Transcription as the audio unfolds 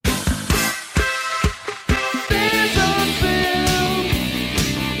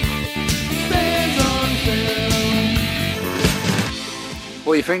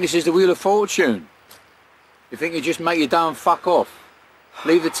What, you think this is the Wheel of Fortune? You think you just make your dough and fuck off?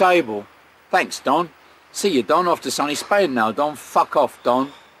 Leave the table? Thanks, Don. See you, Don, off to Sunny Spade now, Don. Fuck off,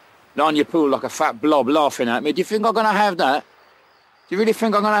 Don. Lying your pool like a fat blob laughing at me. Do you think I'm going to have that? Do you really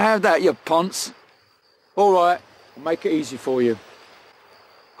think I'm going to have that, you ponce? All right, I'll make it easy for you.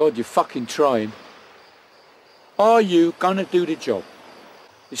 God, you're fucking trying. Are you going to do the job?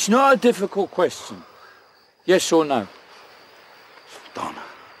 It's not a difficult question. Yes or no? Don.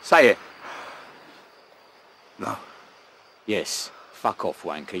 Say it. No. Yes. Fuck off,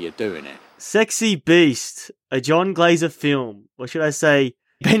 wanker. You're doing it. Sexy Beast, a John Glazer film. Or should I say,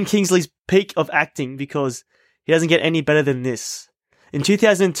 Ben Kingsley's peak of acting, because he doesn't get any better than this. In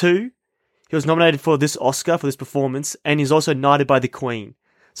 2002, he was nominated for this Oscar for this performance, and he's also knighted by the Queen.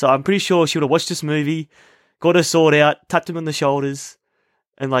 So I'm pretty sure she would have watched this movie, got her sword out, tapped him on the shoulders,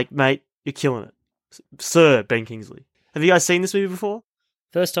 and like, mate, you're killing it. Sir Ben Kingsley. Have you guys seen this movie before?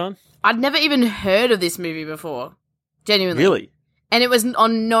 First time? I'd never even heard of this movie before. Genuinely. Really? And it was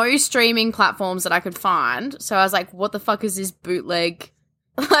on no streaming platforms that I could find. So I was like, what the fuck is this bootleg,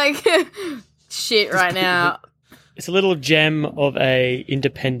 like, shit right now? It's a little gem of a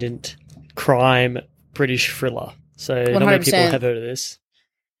independent crime British thriller. So not many people 100%. have heard of this.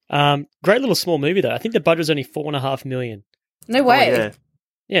 Great little small movie, though. I think the budget was only $4.5 million. No way. Oh, yeah.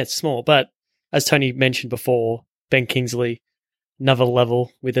 Yeah, it's small, but as Tony mentioned before, Ben Kingsley, another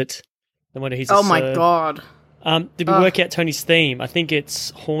level with it. No wonder he's a Oh my Sir. God. Did we work out Tony's theme? I think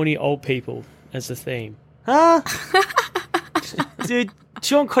it's horny old people as the theme. Huh? Dude,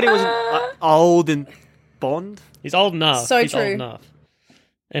 Sean Connery wasn't old and Bond. He's old enough. So He's true. old enough.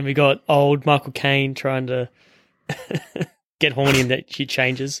 And we got old Michael Caine trying to get horny and that she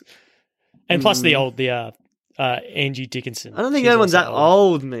changes. And plus the Angie Dickinson. I don't think She's anyone's also that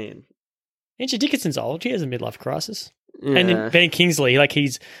old, man. Angie Dickinson's old. She has a midlife crisis. Yeah. And then Ben Kingsley, like,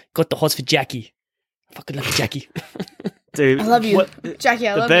 he's got the hots for Jackie. I fucking love Jackie. Dude, I love you. Jackie,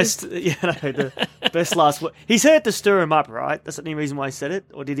 I the love best, yeah, no, the best last word. He said it to stir him up, right? That's the only reason why he said it?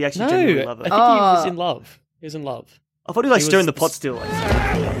 Or did he actually genuinely No, I love think it? he was in love. He was in love. I thought he was like he stirring was- the pot still. Like,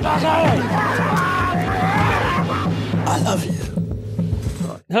 I love you.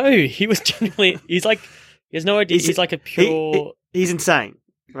 No, he was genuinely, he's like, he has no idea. He's like a pure... he's insane,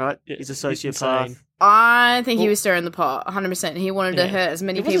 right? Yeah, He's a he's sociopath. insane. I think he was stirring the pot, 100%. He wanted to Yeah. hurt as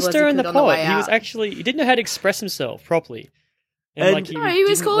many He people wasn't as he stirring could the on the pot. way He out. was actually, he didn't know how to express himself properly. And- like, No, he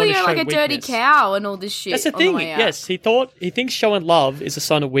was didn't calling want to her like show a dirty weakness. cow and all this shit. That's the on thing. way out. Yes, he thinks showing love is a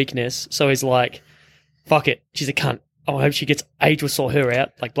sign of weakness. So he's like, "Fuck it, she's a cunt. Oh, I hope she gets age will sort her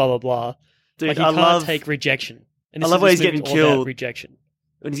out." Like blah blah blah. Dude, like he I can't love take rejection. And I this love is- when this he's getting movie's all about killed. rejection.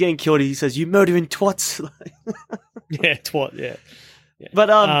 when he's getting killed. He says, "You murdering twats." Yeah, twat. Yeah. But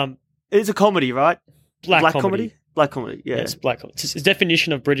it's a comedy, right? Black comedy. Black comedy. Yeah, Yes, black comedy. It's a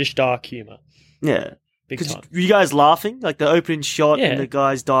definition of British dark humor. yeah. Big Because time. were you guys laughing, like the opening shot Yeah. and the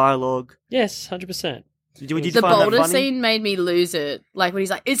guy's dialogue? Yes, 100%. Did you The find that boulder funny? scene made me lose it. Like when he's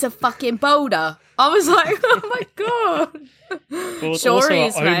like, "It's a fucking boulder." I was like, "Oh my god!" Well, it's Sure also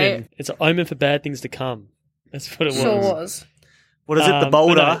is, an omen. mate. It's an omen for bad things to come. That's what it Sure was. was. What is it? The But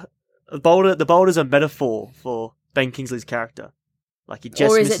boulder. The boulder's a metaphor for Ben Kingsley's character. Like he just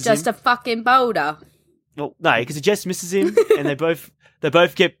Or is misses it just him. a fucking boulder? Well, no, because he just misses him, and they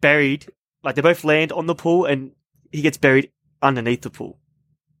both get buried. Like they both land on the pool, and he gets buried underneath the pool.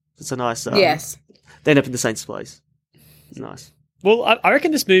 It's a nice. Yes. They end up in the same place. It's nice. Well, I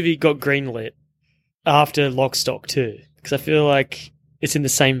reckon this movie got greenlit after Lock, Stock 2, because I feel like it's in the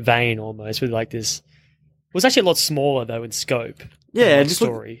same vein almost with like this. It was actually a lot smaller though in scope. Yeah, than and the just look,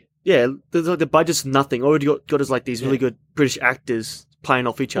 story. yeah, the budget's nothing. All you got is like these really good British actors playing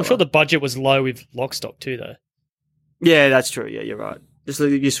off each I'm other. sure the budget was low with Lock, Stock 2 though. Yeah, that's true. Yeah, you're right. Just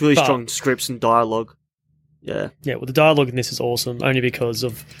really But- strong scripts and dialogue. Yeah. Yeah, well, the dialogue in this is awesome, only because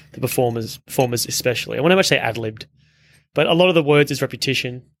of the performers especially. I wonder how much they ad-libbed. But a lot of the words is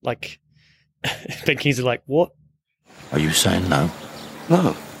repetition. Like, Ben Kingsley like, what? Are you saying no?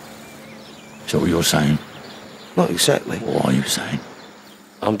 No, Is that what you're saying? not exactly. What are you saying?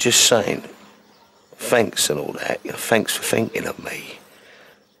 I'm just saying, thanks and all that. You know, thanks for thinking of me.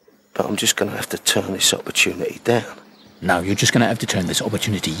 But I'm just going to have to turn this opportunity down. No, you're just going to have to turn this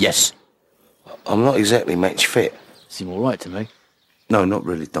opportunity yes. I'm not exactly match fit. Seem all right to me. No, not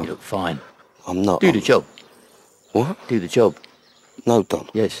really, Don. You look fine. I'm not. Do the job. What? Do the job. No, Don.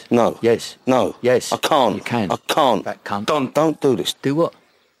 Yes. No. Yes. No. Yes. I can't. You can. I can't. That cunt. Don, don't do this. Do what?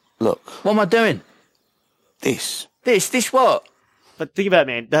 Look, What am I doing? this. This what? But think about it,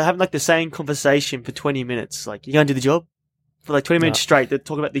 man. They're having like the same conversation for 20 minutes. Like, you going to do the job? For like 20 minutes straight, they're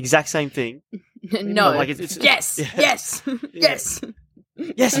talking about the exact same thing. No. Like, it's yes. yeah. Yes. Yes.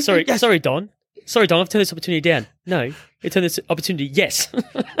 Yes, Sorry, yes. sorry, Don. Sorry, Don. I've turned this opportunity down. No, you turned this opportunity yes.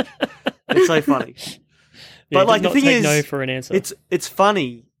 It's so funny. Yeah, But, like, did the not thing take is, no for an answer. It's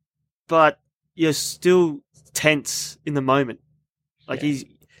funny, but you're still tense in the moment. Like Yeah.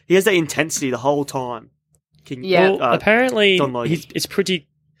 he has that intensity the whole time. Yeah. Well, apparently, Don Logan. it's pretty.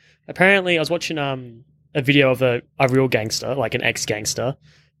 Apparently, I was watching a video of a real gangster, like an ex-gangster,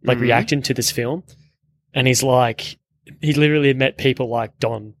 like Mhm. reacting to this film, and he's like, he literally met people like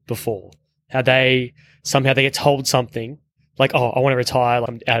Don before. How they somehow they get told something like, "Oh, I want to retire. Like,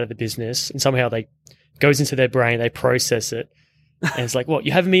 I'm out of the business," and somehow they goes into their brain, they process it, and it's like, "What?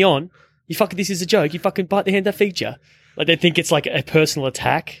 You having me on? You fucking this is a joke. You fucking bite the hand that feeds you." Like they think it's like a personal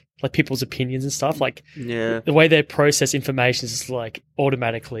attack, like people's opinions and stuff. Like Yeah. the way they process information is like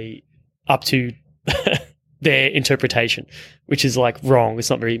automatically up to their interpretation, which is like wrong. It's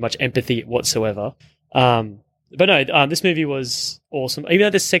not very much empathy whatsoever. But no, this movie was awesome. Even though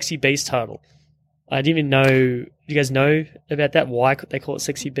the Sexy Beast title, I didn't even know. Do you guys know about that? Why they call it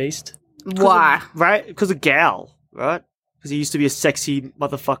Sexy Beast? Why? Right? Because of Gal, right? Because he used to be a sexy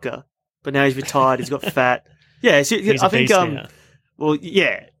motherfucker, but now he's retired. He's got fat. Yeah, so, He's I a think. beast now. Well,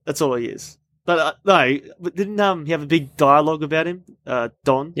 yeah, that's all he is. But no, but didn't he have a big dialogue about him,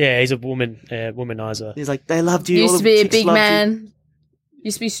 Don? Yeah, he's a womanizer. He's like, they loved you. all Used to the be a chicks big loved you. man.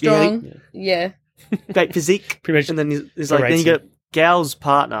 Used to be strong. Yeah. Yeah. Great physique. Pretty much And then he's like, then you got Gal's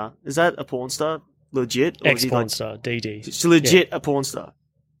partner. Is that a porn star? Legit? Or is he ex-porn like, star, DD. she's legit a porn star.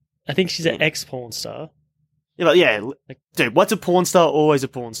 I think she's an ex-porn star. Yeah, but yeah, dude, what's a porn star? Always a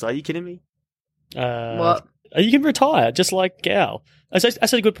porn star. Are you kidding me? What? You can retire just like Gal.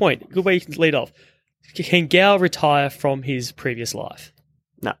 That's a good point. Good way you can lead off. Can Gal retire from his previous life?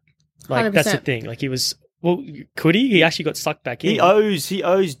 No. Like that's the 100%. thing. Like he was. Well, could he? He actually got sucked back in. He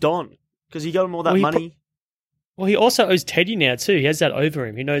owes Don because he got him all that Well, he money. Well, he also owes Teddy now too. He has that over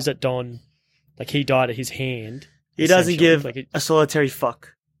him. He knows that Don, like he died at his hand. He doesn't essentially. give Like a solitary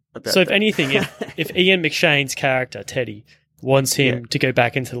fuck about So if that. anything, if Ian McShane's character Teddy wants him to go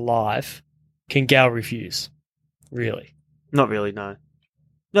back into life, can Gal refuse? Really? Not really, no.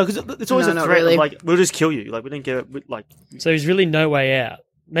 No, because it's always No, a not threat really. of like, we'll just kill you. Like, we didn't get it. Like, So there's really no way out.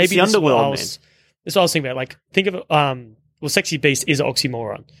 Maybe the this is what underworld, I was- This is what I was thinking about. Like, think of well, Sexy Beast is an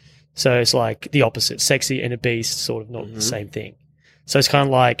oxymoron. So it's like the opposite. Sexy and a beast, sort of not the Mhm. same thing. So it's kind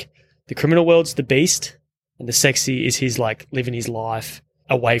of like the criminal world's the beast, and the sexy is his like living his life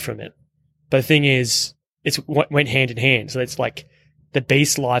away from it. But the thing is, it's went hand in hand. So it's like the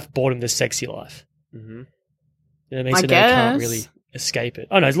beast life brought him the sexy life. Mhm. You know what I mean? I So now he can't guess. really escape it.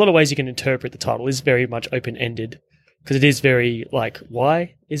 Oh no, there's a lot of ways you can interpret the title. It's very much open ended because it is very like,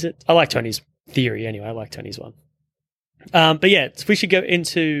 why is it? I like Tony's theory anyway. I like Tony's one. But yeah, we should go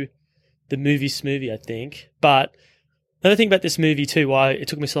into the movie smoothie, I think. But another thing about this movie too, why it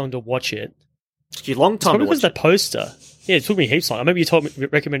took me so long to watch it, Took you a long it's time to probably watch because the it. poster. Yeah, it took me heaps long. I remember you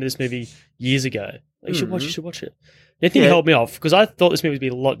recommended this movie years ago. Like, you should watch. You should watch it. The thing Yeah. held me off because I thought this movie would be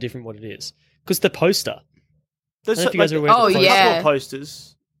a lot different from what it is. Because the poster, There's I don't know if you guys are aware of Oh, the poster. a couple yeah. of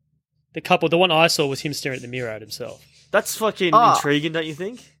posters. The one I saw was him staring at the mirror at himself. That's fucking Oh. intriguing, don't you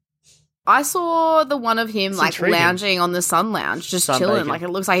think? I saw the one of him It's like intriguing. lounging on the sun lounge, just Sunbaking. chilling. Like it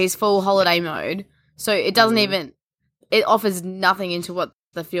looks like he's full holiday mode. So it doesn't Mhm. even. It offers nothing into what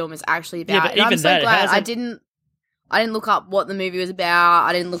the film is actually about. Yeah, but and I'm even so that, it glad I hasn't- didn't look up what the movie was about.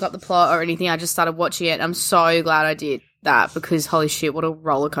 I didn't look up the plot or anything. I just started watching it. I'm so glad I did that because holy shit, what a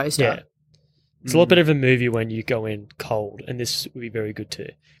roller coaster! Yeah. It's a lot better of a movie when you go in cold, and this would be very good too.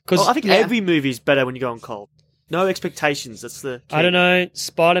 Because Well, I think Yeah. every movie is better when you go on cold. No expectations. That's the key. I don't know,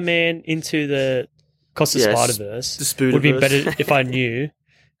 Spider-Man into the Across the Yes, Spider-Verse the Spoodiverse. would be better if I knew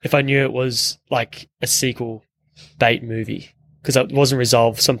it was like a sequel bait movie because it wasn't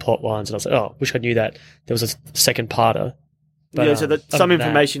resolved some plot lines, and I was like, oh, wish I knew that there was a second parter. But, Yeah, so that other some than that-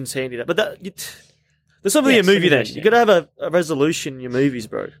 information's handy. But there's not really Yeah, a movie some then. information, You got to have a resolution in your movies,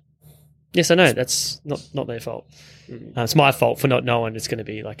 bro. Yes, I know that's not their fault. It's my fault for not knowing it's going to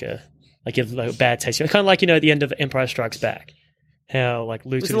be like a bad taste. Kind of like the end of Empire Strikes Back, how like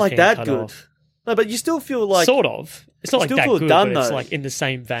Luke It's like that good. No, but you still feel like sort of. It's not like still that feel good, done, but it's though. like in the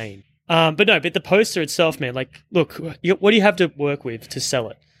same vein. But the poster itself, man. Like, look, what do you have to work with to sell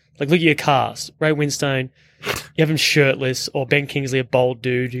it? Like, look at your cast: Ray Winstone. You have him shirtless, or Ben Kingsley, a bald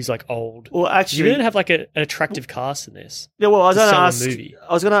dude who's like old. Well, You actually, really don't have like an attractive cast in this. yeah. Well, I was to going to sell a ask. movie.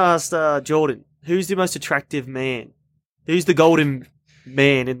 I was going to ask Jordan, who's the most attractive man? Who's the golden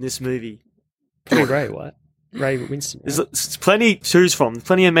man in this movie? Probably Ray, what? Ray Winston. There's plenty to choose from.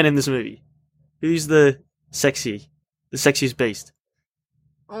 Plenty of men in this movie. Who's the sexiest beast?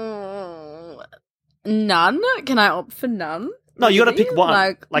 None? Can I opt for none? No, you got to Really? pick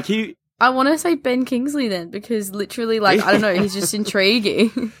one. Like he. I want to say Ben Kingsley then, because literally, like, I don't know, he's just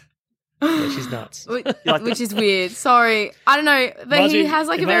intriguing. Yeah, she's nuts. Which is weird. Sorry. I don't know, but Reminds he me- has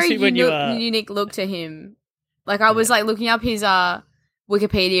like a reminds very me when you, unique look to him. Like I was like looking up his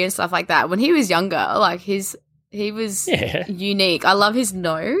Wikipedia and stuff like that. When he was younger, like he was Yeah. unique. I love his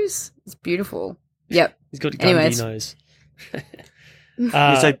nose. It's beautiful. Yep. He's got a Anyways. Gandhi nose. You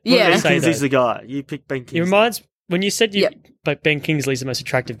say Yeah. Ben Say Kingsley's though. the guy. You pick Ben Kingsley. It reminds when you said Yep. but Ben Kingsley's the most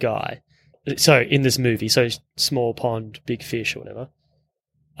attractive guy. So in this movie, so small pond, big fish, or whatever.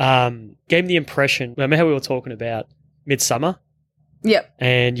 Gave me the impression. Remember how we were talking about Midsummer, Yep.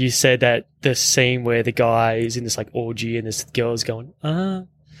 and you said that the scene where the guy is in this like orgy and this girl's going, and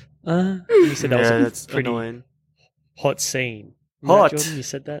you said that was Yeah, a that's pretty annoying. hot scene. Remember that, Hot? Jordan? You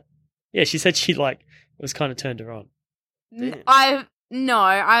said that. Yeah, she said she like it was kind of turned her on.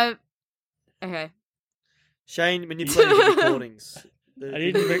 Damn. Okay. Shane manipulating the recordings. I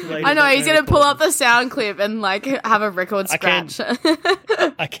didn't regulate I know it. he's gonna pull up the sound clip and like have a record I can. scratch.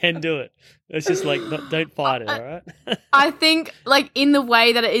 I can do it. It's just like don't fight it, all right? I think like in the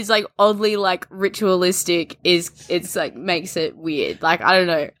way that it is like oddly like ritualistic it's like makes it weird. Like I don't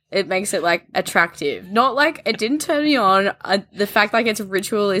know, it makes it like attractive. Not like it didn't turn me on. The fact like it's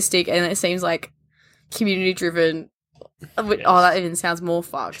ritualistic and it seems like community driven. Oh, that even sounds more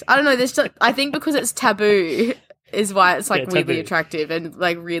fucked. I don't know. There's just, I think because it's taboo is why it's like Yeah, weirdly taboo. attractive and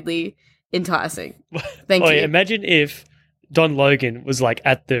like weirdly enticing. Thank Oh, you. yeah, imagine if Don Logan was like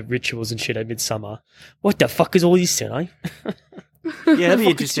at the rituals and shit at Midsummer. What the fuck is all this, eh? Yeah, that'd be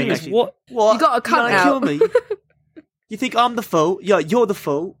interesting. serious, Actually. what? What? You got a cut You're out. gonna kill me? You think I'm the fool? Yeah, you're the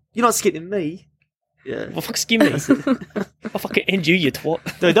fool. You're not skinning me. Yeah. Well, fuck, skin me. I'll fucking end you, you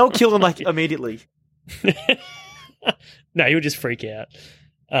twat. No, they'll kill him like immediately. No, he'll just freak out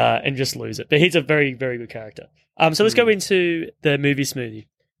and just lose it. But he's a very, very good character. So let's go into the movie smoothie.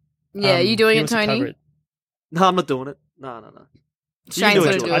 Yeah, you doing who it, wants to cover Tony? No, I'm not doing it. No. Shane's do it,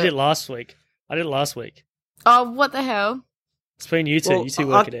 gonna Jordan. do I it. did last week. Oh, what the hell? It's between you two. Well, You two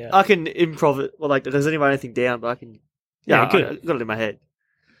work it out. I can improv it. Well, like, does anyone write anything down? But I can. Yeah, Yeah, good. I got it in my head.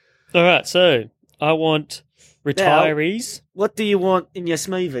 All right, so I want retirees. What do you want in your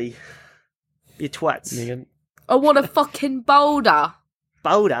smoothie? Your twats. Nigga, I want a fucking boulder.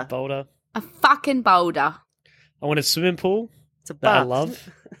 Boulder. Boulder. A fucking boulder. I want a swimming pool It's a that I bath. love.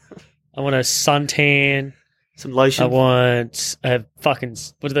 I want a suntan. Some lotion. I want a fucking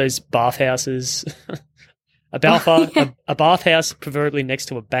what are those bathhouses? A bathhouse, preferably next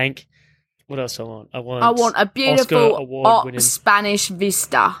to a bank. What else do I want? I want a beautiful award-winning. Spanish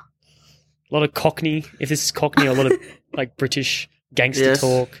vista. a lot of Cockney. If this is Cockney, a lot of like British gangster Yes.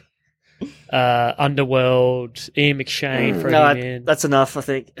 talk. Underworld, Ian McShane, Freddie No, Man. that's enough, I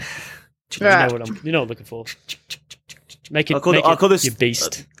think. You know what I'm looking for. Make it, I'll call this your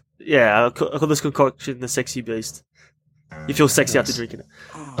beast. Yeah, I'll call this concoction the sexy beast. You feel sexy after drinking it.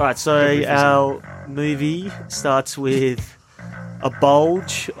 Alright, so our movie starts with a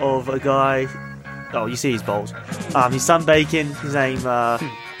bulge of a guy. Oh, you see his bulge. He's sunbaking. His name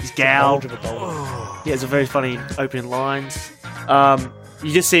is Gal. Bulge of a boulder. He has a very funny opening lines.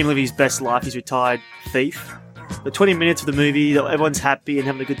 You just see him live his best life. He's a retired thief. The 20 minutes of the movie, everyone's happy and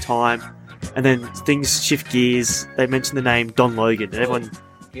having a good time. And then things shift gears. They mention the name Don Logan. And everyone,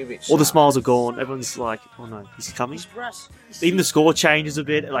 all the smiles are gone. Everyone's like, oh no, he's coming. Even the score changes a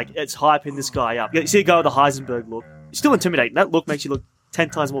bit. Like, it's hyping this guy up. You see a guy with the Heisenberg look. It's still intimidating. That look makes you look 10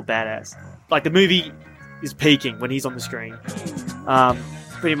 times more badass. Like, the movie is peaking when he's on the screen.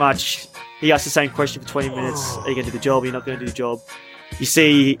 Pretty much, he asks the same question for 20 minutes. Are you going to do the job? Are you not going to do the job? You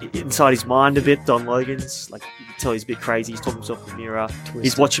see inside his mind a bit, Don Logan's. Like, you can tell he's a bit crazy. He's talking to himself in the mirror.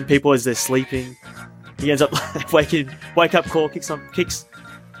 He's watching people as they're sleeping. He ends up wake up call, kicks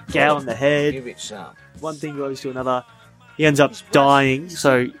Gal in the head. One thing goes to another. He ends up dying,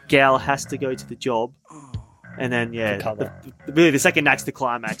 so Gal has to go to the job. And then, yeah, Cover. really the second act's the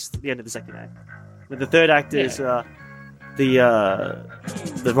climax, the end of the second act. But the third act is the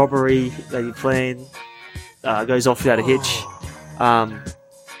robbery that you plan goes off without a hitch.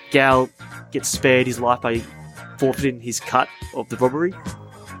 Gal gets spared his life by forfeiting his cut of the robbery.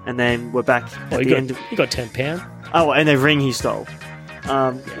 And then we're back at the end. He got £10. Oh, and the ring he stole.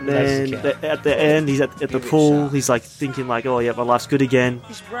 And then at the end, he's at the pool. He's like thinking, like, "Oh yeah, my life's good again."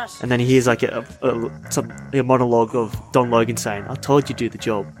 And then he hears like a monologue of Don Logan saying, "I told you to do the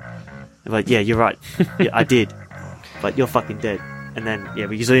job." I'm like, "Yeah, you're right. Yeah, I did, but you're fucking dead." And then yeah,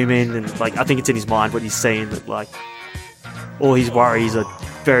 we zoom in and like I think it's in his mind what he's saying that like all his worries are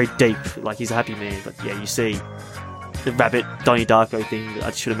very deep. Like he's a happy man, but yeah, you see the rabbit Donnie Darko thing that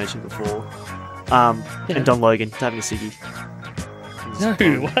I should have mentioned before. And Don Logan having a ciggy.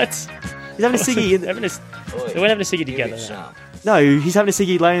 No, what? He's having a ciggy. They weren't having a ciggy together. No. No, he's having a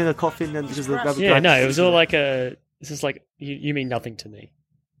ciggy laying in a coffin and because the rabbit. Yeah, no, it was all like a. It's just like you mean nothing to me.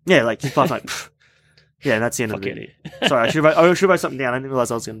 Yeah, like he's like. Yeah, that's the end Fuck of it. it. Sorry, I should have wrote something down. I didn't realize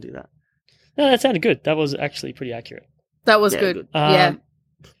I was going to do that. No, that sounded good. That was actually pretty accurate. That was Yeah, good. good. Yeah.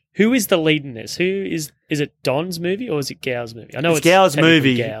 Who is the lead in this? Who is it Don's movie or is it Gao's movie? I know It's Gao's technically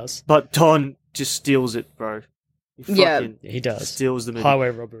movie. Gao's. But Don just steals it, bro. He Yeah. fucking Yeah, he does. steals the movie. Highway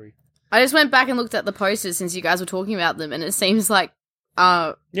robbery. I just went back and looked at the posters since you guys were talking about them, and it seems like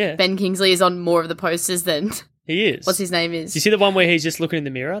Yeah, Ben Kingsley is on more of the posters than he is. what's his name is. Do you see the one where he's just looking in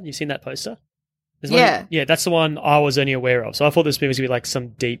the mirror? You've seen that poster? There's Yeah. One, yeah, that's the one I was only aware of. So I thought this movie was going to be like some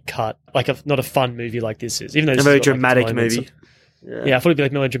deep cut, like not a fun movie like this is. Even though A this very is got, like, dramatic its moments movie. of- Yeah, I thought it'd be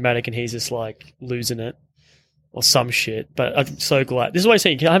like melodramatic and he's just like losing it or some shit. But I'm so glad. This is what I'm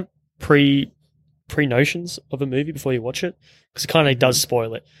saying. You can have pre-notions of a movie before you watch it because it kind of does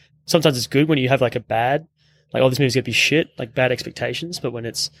spoil it. Sometimes it's good when you have like a bad, like, oh, this movie's going to be shit, like bad expectations. But when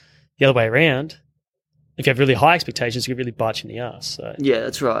it's the other way around, if you have really high expectations, you can really bite you in the ass. So Yeah,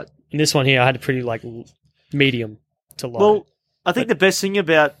 that's right. in this one here, I had a pretty like medium to low. Well, I think the best thing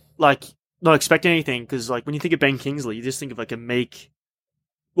about like not expecting anything because like when you think of Ben Kingsley, you just think of like a meek.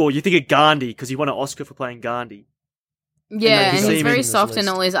 Well, you think of Gandhi because he won an Oscar for playing Gandhi. Yeah, like, you and see he's him very in this soft in list.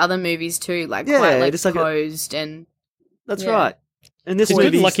 all his other movies too, like Yeah, quite like just like posed and That's Yeah. right. In this he's movie,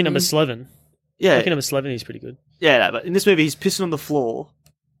 good in Lucky he's- Number 11. yeah, Lucky Number 11, he's pretty good. yeah, no, but in this movie, he's pissing on the floor.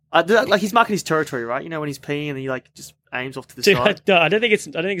 Like he's marking his territory, right? You know when he's peeing and he like just aims off to the Dude, side, I don't think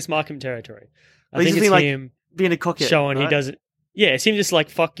it's Markham territory. I But he's think just it's being, like, him being a cockhead. showing he right? does it. Yeah, it's him just like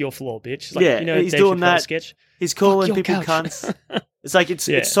fuck your floor, bitch. Like, Yeah, you know, and he's Dave doing Chappelle that. sketch. He's calling Fuck your people couch. cunts. It's like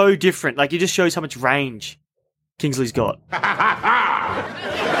Yeah. it's so different. Like it just shows how much range Kingsley's got. Fuck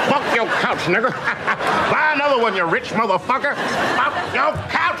your couch, nigga. Buy another one, you rich motherfucker. Fuck your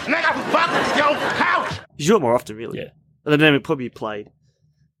couch, nigga. Fuck your couch. You should do it more often, really. Yeah. And then it probably played.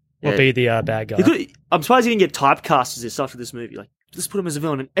 Or Yeah. be the bad guy. I'm surprised he didn't get typecast as this after this movie. Like, just put him as a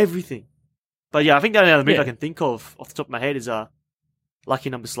villain in everything. But yeah, I think the only other movie Yeah. I can think of off the top of my head is Lucky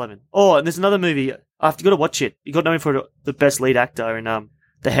Number 11. Oh, and there's another movie. I've got to watch it. He got nominated for the best lead actor in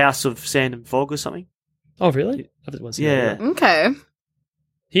The House of Sand and Fog or something. Oh, really? I haven't seen Yeah. that. okay.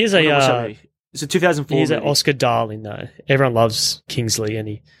 He is I don't know what's that a movie. It's a 2004 he's an movie. Oscar darling though. Everyone loves Kingsley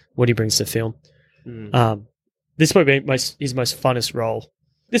and what he brings to film. Mm. This is probably his most funnest role.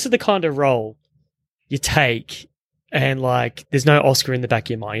 This is the kind of role you take and like there's no Oscar in the back of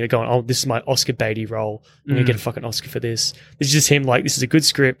your mind. You're going, oh, this is my Oscar Beatty role. I'm gonna get a fucking Oscar for this. This is just him like, this is a good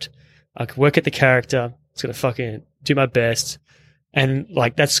script. I can work at the character. It's gonna fucking do my best. And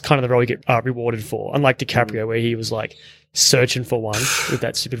like that's kind of the role you get rewarded for. Unlike DiCaprio, where he was like searching for one with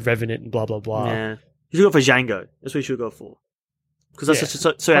that stupid Revenant and blah blah blah. Yeah. You should go for Django. That's what you should go for. Because that's Yeah.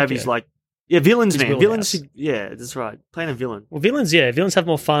 so Fuck Abby's yeah. like, yeah, villains, He's man. wheelhouse. Villains, yeah, that's right. Playing a villain. Well, villains have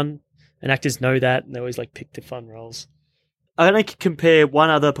more fun, and actors know that, and they always like pick the fun roles. I can compare one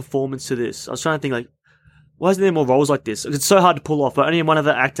other performance to this. I was trying to think, like, why isn't there more roles like this? It's so hard to pull off, but only one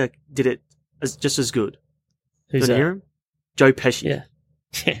other actor did it just as good. Who's Do you that? hear him? Joe Pesci. Yeah,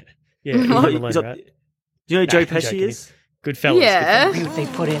 yeah. What? Home He's Alone, got- right? Do you know who Nah, Joe I'm Pesci joking. is? Goodfellas. Yeah. Goodfellas. What they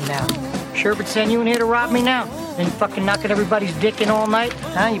put in now? Sherbert sent you in here to rob me now? Then you fucking knocking everybody's dick in all night?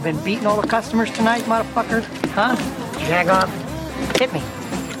 Huh? You been beating all the customers tonight, motherfucker? Huh? Jag off. Hit me.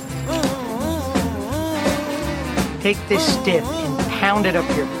 Take this stiff and pound it up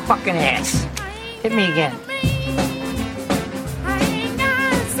your fucking ass. Hit me again.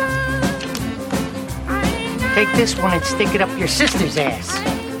 Take this one and stick it up your sister's ass.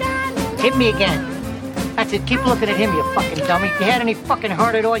 Hit me again. That's it. Keep looking at him, you fucking dummy. If you had any fucking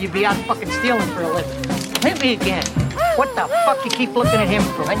heart at all, you'd be out fucking stealing for a living. Hit me again. What the fuck you keep looking at him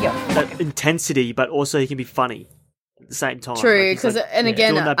for? And you That intensity, but also he can be funny at the same time. True, Like, he's because like, and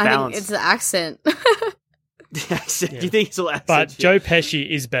again, doing that I think balance. it's the accent. the accent. Do you think it's all accent? But shit? Joe Pesci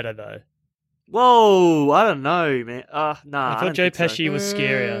is better though. Whoa, I don't know, man. Nah, I thought don't Joe think so. Pesci was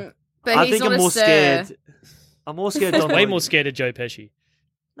scarier. But I he's think not I'm a more sir. scared. I'm more scared. Of Don Way Logan. more scared of Joe Pesci.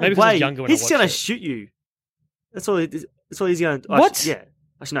 No Maybe because I way. was younger when he's I gonna watched it. shoot you. That's all. That's all he's gonna. What? Yeah.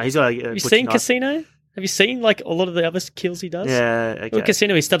 Actually, no. He's got. Have you seen Casino? Have you seen like a lot of the other kills he does? Yeah. Look, Okay.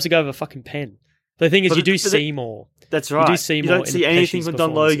 Casino, he stubs a guy with a fucking pen. But the thing is, But you do but see more. That's you right. do see you more don't in see anything Pesci's from Don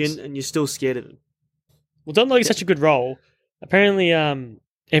performances. Logan, and you're still scared of him. Well, Don Logan's such a good role. Apparently,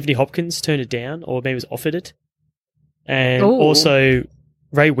 Anthony Hopkins turned it down, or maybe was offered it. And Ooh. also,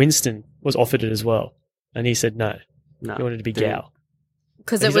 Ray Winston was offered it as well. And he said no. No. He wanted to be Didn't. Gal.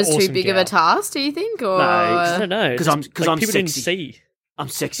 Because But it he's an was too awesome big of a gal. task, do you think? Or I don't know. 'Cause Just, I'm- 'cause I'm people didn't sexy. see. I'm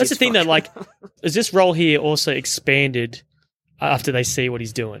sexy. That's the as thing, fuck. though. Like, is this role here also expanded after they see what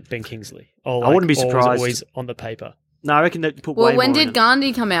he's doing, Ben Kingsley? Or I wouldn't be or was it surprised. always on the paper. No, I reckon they put way Well, more when in did it.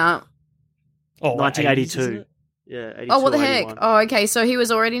 Gandhi come out? Oh, like 1982. 80s, isn't it? Yeah, 82 Oh, what the or heck? 81. Oh, okay. So he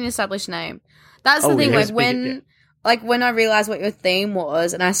was already an established name. That's the Oh, thing. yeah. Like He was when, big, when I realized what your theme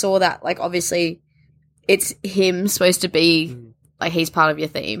was, and I saw that, like, obviously, it's him supposed to be like he's part of your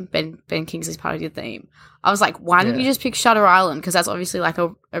theme. Ben Kingsley's part of your theme. I was like, why didn't you just pick Shutter Island? Because that's obviously like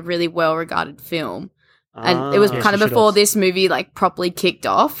a really well regarded film, and it was Yeah, kind she of should before have. this movie like properly kicked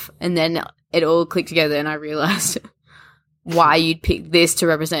off, and then it all clicked together, and I realized why you'd pick this to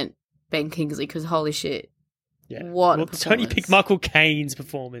represent Ben Kingsley. Because holy shit. Yeah. What Well, a Tony performance. picked Michael Caine's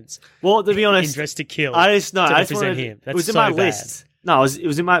performance. Well, to be honest, in Dress to Kill. I just to wanted represent him. it That's was in so my bad. list. No, it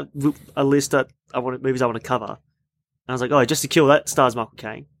was in my a list that movies I want to cover. And I was like, oh, Just to Kill, that stars Michael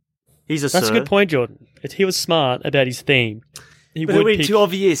Caine. He's a That's sir. a good point, Jordan. If he was smart about his theme, he But it would would be pick too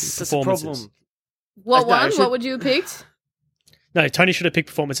obvious. That's the performances. problem. What No, I one? should- What would you have picked? No, Tony should have picked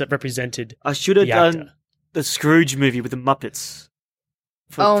performance that represented I should have the done actor. the Scrooge movie with the Muppets.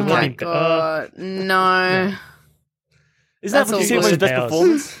 Oh for my Caine. god, no. Isn't that That's what you all see was his best Powers.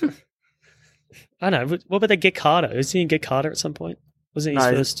 performance? I don't know. What about they Get Carter? Was he in Get Carter at some point? Wasn't he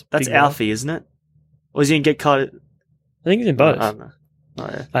his No, first? that's big role? Alfie, isn't it? Or was he in Get Caught? I think he's in both. I don't know. Oh, yeah.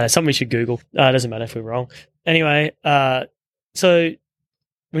 I don't know, something we should Google. It doesn't matter if we're wrong. Anyway, so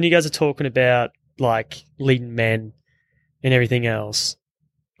when you guys are talking about like leading men and everything else,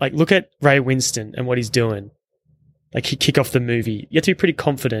 like look at Ray Winston and what he's doing. Like he kick off the movie. You have to be pretty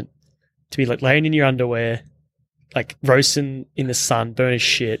confident to be like laying in your underwear, like roasting in the sun, burn as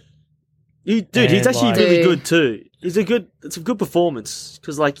shit. He's And, actually like- really good too. It's a good performance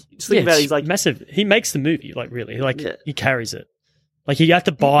because like just think about it, it's he's like massive. He makes the movie, like really, like Yeah. he carries it. Like you have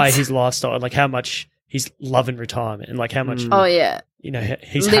to buy his lifestyle, and like how much he's loving retirement, and like how much Oh yeah,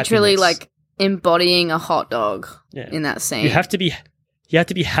 he's literally happiness. like embodying a hot dog Yeah. in that scene. You have to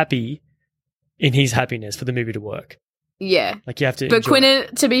be happy in his happiness for the movie to work. Yeah. Like you have to. But enjoy it.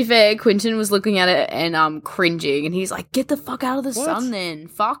 Quentin, to be fair, Quentin was looking at it and cringing, and he's like, "Get the fuck out of the What? sun, then.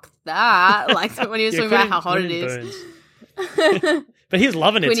 Fuck that!" Like when he was Yeah, talking about Quentin- how hot it Quentin is. burns. But he was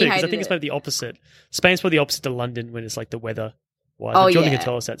loving it Quentin too, because I hated think it's it. maybe the opposite. Spain's probably the opposite to London when it's like the weather. Wise. Oh, Jordan yeah. can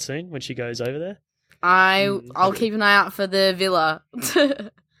tell us that soon when she goes over there. I'll keep an eye out for the villa.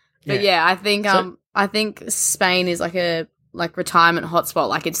 But yeah, I think So- I think Spain is like a retirement hotspot.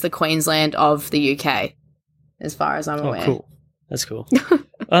 Like it's the Queensland of the UK, as far as I'm Oh, aware. cool. That's cool.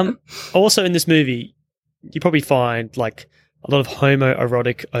 Also in this movie, you probably find like a lot of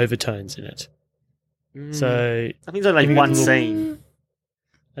homoerotic overtones in it. So I think it's only Give me like one a little- scene.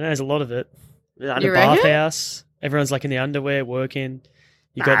 I know there's a lot of it. Yeah, I In You a don't- reckon? bathhouse, everyone's like in the underwear working.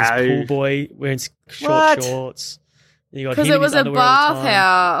 You got No. this pool boy wearing short What? shorts. You got Because him it in his was a underwear all the time.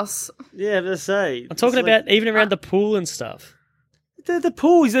 bathhouse. Yeah, let's say. I'm talking It's like- about even around the pool and stuff. the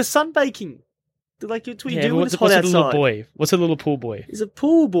pool. He's a sunbaking. Like it's what you Yeah, do but when what's, it's what's hot a little outside. boy? What's a little pool boy? He's a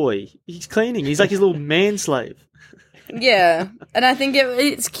pool boy. He's cleaning. He's like his little man slave. Yeah, and I think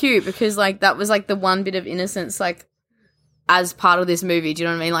it's cute because like that was like the one bit of innocence like as part of this movie. Do you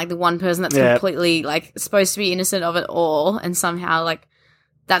know what I mean? Like the one person that's Yeah. completely like supposed to be innocent of it all, and somehow like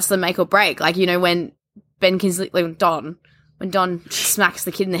that's the make or break. Like you know when Ben Kingsley, when Don smacks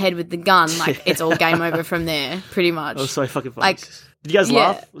the kid in the head with the gun, like it's all game over from there, pretty much. That was so fucking funny. Like, did you guys yeah.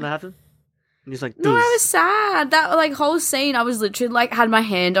 laugh when that happened? And he's like, No, I "Deuce." was sad. That like whole scene, I was literally like had my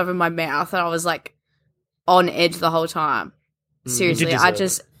hand over my mouth and I was like on edge the whole time. Seriously, You I deserve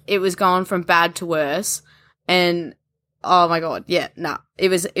just it was going from bad to worse, and oh my god, yeah, no, it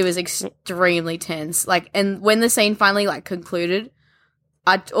was extremely tense. Like, and when the scene finally like concluded,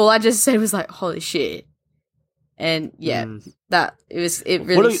 all I just said was like, holy shit, and yeah, that it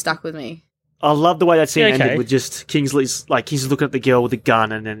really do you- stuck with me. I love the way that scene Yeah, okay. ended with just Kingsley's looking at the girl with the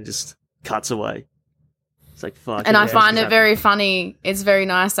gun and then just cuts away. It's like fuck. And I yeah, find this it very funny. It's very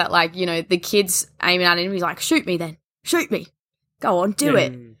nice that, like, you know, the kid's aiming at him. He's like, shoot me then. Shoot me. Go on, do Yeah.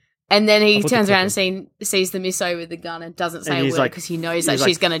 it. And then he I'll put the turns clip around and sees the misso with the gun and doesn't say And a he's word like- because he knows he's that like,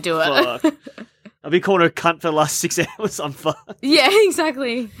 she's going to do it. fuck. I've been calling her a cunt for the last 6 hours. I'm fucked. Yeah,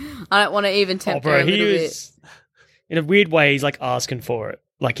 exactly. I don't want to even Oh, tempt her bro, a he little was in a weird way. He's like asking for it.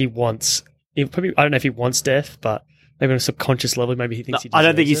 Like he wants. He probably. I don't know if he wants death, but maybe on a subconscious level, maybe he thinks he. I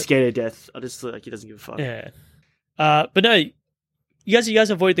don't think deserves he's it. scared of death. I just feel like he doesn't give a fuck. Yeah. But no, you guys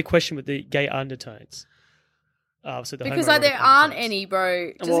avoid the question with the gay undertones. So the because like, there homoerotic aren't undertones. any,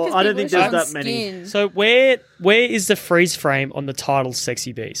 bro. Just Well, because I don't people think are there's showing that many. skin. So where is the freeze frame on the title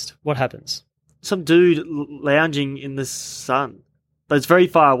 "Sexy Beast"? What happens? Some dude lounging in the sun, but it's very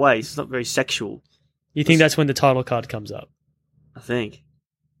far away. So it's not very sexual. You think that's when the title card comes up? I think,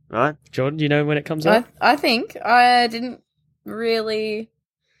 right? Jordan, do you know when it comes up? I think I didn't really.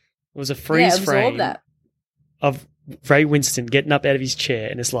 It was a freeze absorb frame that. of Ray Winston getting up out of his chair,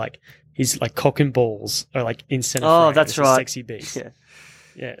 and it's like he's like cock and balls are like in center frame. Oh, that's It's a right. Sexy beast. Yeah.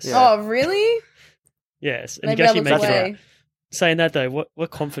 Yes. Yeah. Oh, really? Yes. And Maybe you I can actually looked make it away. out. Saying that though, what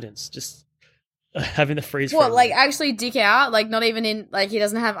confidence? Just having the freeze What, frame. like actually dick out? Like not even in, like he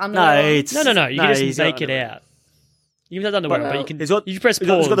doesn't have No, underwear? it's No. You can he's just got make it underwear. out. You can have underwear, But, but you can. he's got- you press he's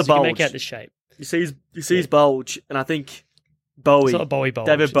got- pause. he's got the you can make bulge. out the shape. You see his bulge, and I think Bowie, It's not a Bowie bulge.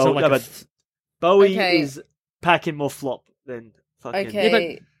 David It's not Bowie, like no, a but Bowie Okay. is packing more flop than fucking.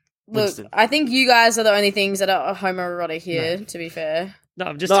 Okay. Look, Winston. I think you guys are the only things that are homoerotic here, to be fair. No,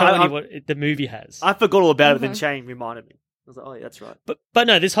 I'm just No, telling I- you what the movie has. I forgot all about it. Then Mhm. Shane reminded me. I was like, oh yeah, that's right. But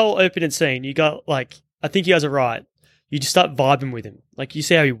no, this whole opening scene, you got like, I think you guys are right. You just start vibing with him. Like you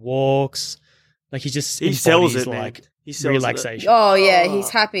see how he walks. Like he just He sells embodies, it, man. like He sells relaxation. Oh yeah, Oh. he's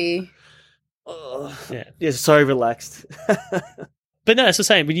happy. Oh, Yeah. yeah, so relaxed. But no, that's the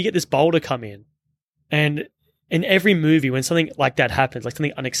same. When you get this boulder come in, and in every movie, when something like that happens, like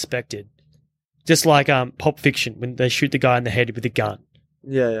something unexpected, just like Pulp Fiction, when they shoot the guy in the head with a gun,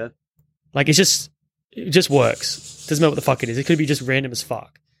 yeah. like it just works. Doesn't matter what the fuck it is. It could be just random as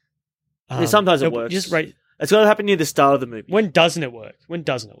fuck. Yeah, sometimes it so works. Just right. It's got to happen near the start of the movie. When doesn't it work? When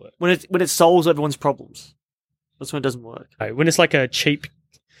doesn't it work? When it solves everyone's problems. That's when it doesn't work. Right, when it's like a cheap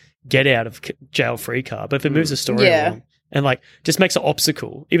get out of jail free car, but if it moves the story Yeah. along and like just makes an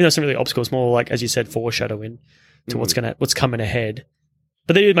obstacle, even though it's not really an obstacle, it's more like, as you said, foreshadowing to what's coming ahead.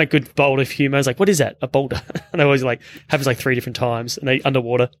 But they do make good boulder humor. It's like, what is that? A boulder. And they always like happens like 3 different times, and they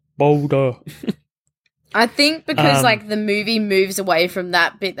underwater boulder. I think because Um, like the movie moves away from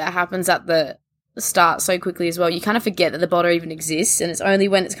that bit that happens at the start so quickly as well, you kind of forget that the boulder even exists, and it's only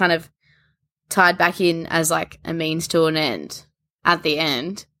when it's kind of tied back in as like a means to an end at the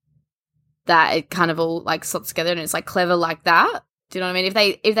end that it kind of all like slots together, and it's like clever like that. Do you know what I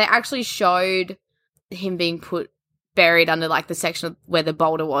mean? If they actually showed him being buried under like the section of where the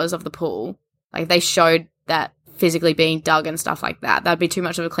boulder was of the pool, like they showed that physically being dug and stuff like that, that'd be too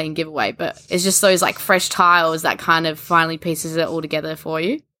much of a clean giveaway. But it's just those like fresh tiles that kind of finally pieces it all together for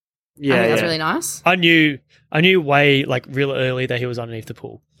you. Yeah, I think that's yeah. really nice. I knew way like real early that he was underneath the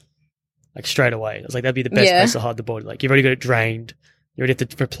pool, like straight away. I was like, that'd be the best Yeah. place to hide the body. Like you've already got it drained, you already have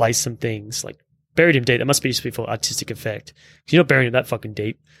to replace some things. Like buried him deep. That must be just for artistic effect. 'Cause you're not burying him that fucking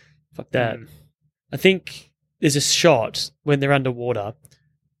deep. Fuck that. I think there's a shot when they're underwater,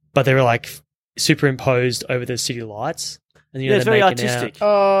 but they were like superimposed over the city lights, and Yeah, it's they're very making out. artistic.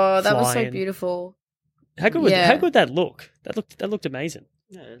 Oh, that was so Flying. beautiful. How good would Yeah. how good that look? That looked amazing.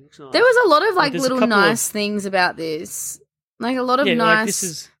 Yeah, it looks nice. There was a lot of like there's a little couple nice of- things about this. Like a lot of Yeah, nice like this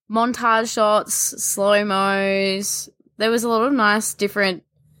is montage shots, slow mos. There was a lot of nice different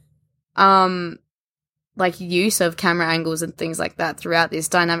like use of camera angles and things like that throughout this,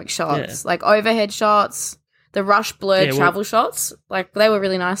 dynamic shots. Like overhead shots, the rush blurred Yeah, well- travel shots, like they were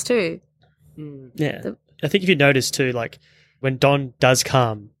really nice too. yeah. The- I think if you notice too, like when Don does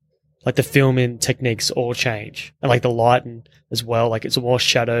come, like the filming techniques all change, and like the lighting as well. Like it's more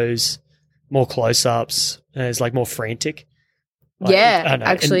shadows, more close-ups, and it's like more frantic. Like, yeah, I don't know,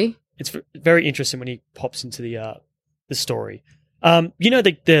 and actually. it's very interesting when he pops into the story. You know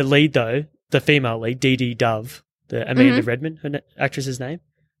the lead though, the female lead, Dee Dee Dove, the Amanda Redmond, her actress's name.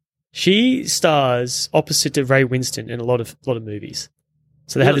 She stars opposite to Ray Winston in a lot of movies,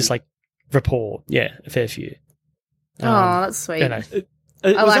 so they have Really? this like rapport. Yeah, a fair few. Oh, that's sweet. you know,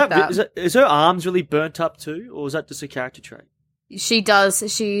 I like that. Is her arms really burnt up too, or is that just a character trait? She does.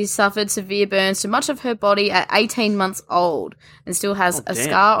 She suffered severe burns to much of her body at 18 months old and still has Oh, a damn.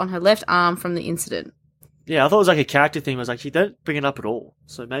 scar on her left arm from the incident. Yeah, I thought it was like a character thing. I was like, she don't bring it up at all,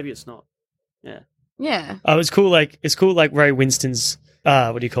 so maybe it's not. Yeah. Yeah. oh, it's cool. Like Ray Winston's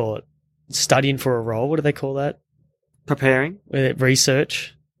what do you call it? Studying for a role. What do they call that? Preparing.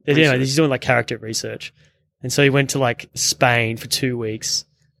 Research. Yeah, he's doing like character research, and so he went to like Spain for 2 weeks,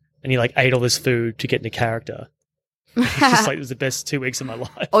 and he like ate all this food to get into character. It's just like it was the best 2 weeks of my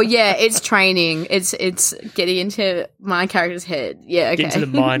life. Oh yeah, it's training. It's getting into my character's head. Yeah, okay. Get into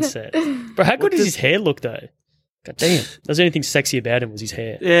the mindset. But how good does his hair look though? God damn. There's anything sexy about him was his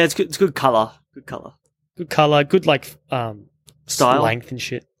hair. Yeah, it's good. It's good color. Good color. Good colour, good like Style. length and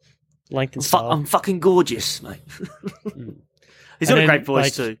shit. Length and style. I'm fucking gorgeous, mate. Mm. He's And got a then, great voice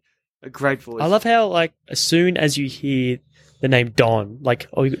like- too. A great voice. I love how like as soon as you hear the name Don, like,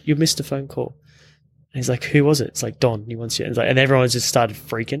 oh, you missed a phone call. And he's like, who was it? It's like Don. He wants you. And, it's like, and everyone's just started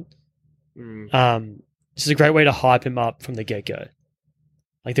freaking. This is a great way to hype him up from the get go.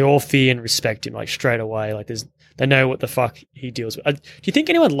 Like they all fear and respect him like straight away. Like they know what the fuck he deals with. Do you think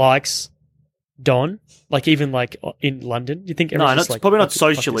anyone likes Don? Like even like in London? Do you think No, everyone's not, just like, probably not fuck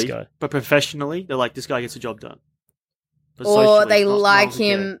this socially, guy? but professionally, they're like, this guy gets the job done. But Or socially, they no like one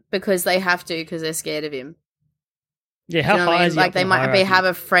cares. him because they have to because they're scared of him. Yeah, Do how you know what I high mean? is he Like up they in the might hierarchy? have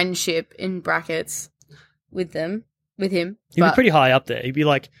a friendship in brackets with him. He'd but- be pretty high up there. He'd be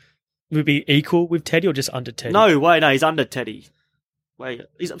like, would be equal with Teddy or just under Teddy? No, wait, no, he's under Teddy. Wait,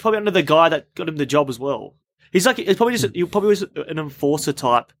 he's probably under the guy that got him the job as well. He's like, it's probably just, you're probably just an enforcer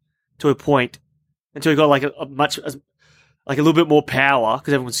type to a point until he got like like a little bit more power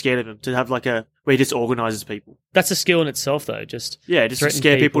because everyone's scared of him to have like where he just organizes people. That's a skill in itself, though. Just Yeah, just to threaten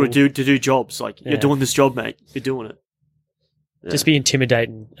scare people to do jobs. Like, Yeah. you're doing this job, mate. You're doing it. Yeah. just be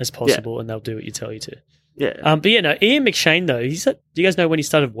intimidating as possible, and they'll do what you tell you to. Yeah. But yeah, no, Ian McShane though. Do you guys know when he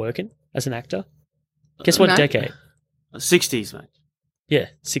started working as an actor? Guess what No. decade? 60s, mate. Yeah,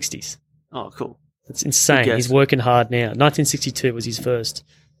 60s. Oh, cool. It's insane. guess. He's working hard now. 1962 was his first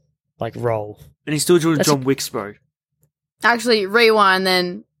like role. And he's still doing That's John Wick's, bro. Actually, rewind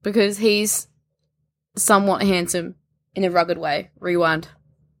then because he's somewhat handsome in a rugged way. Rewind.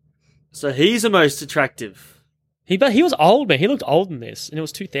 So he's the most attractive. But he was old, man. He looked old in this, and it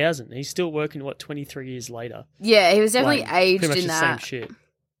was 2000. He's still working 23 years later. Yeah, he was definitely Like, aged pretty much in the that. same shit.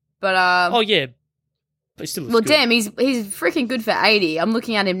 But Oh yeah, but he still looks well, good. damn, he's freaking good for 80. I'm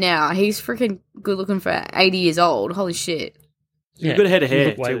looking at him now. He's freaking good looking for 80 years old. Holy shit. He's got a head of he hair,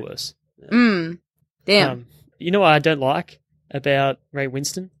 looked way too. worse. Damn. You know what I don't like about Ray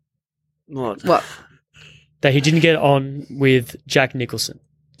Winston? What? What? That he didn't get on with Jack Nicholson.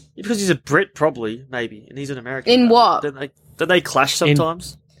 Because he's a Brit, probably, maybe, and he's an American. In what? Don't they clash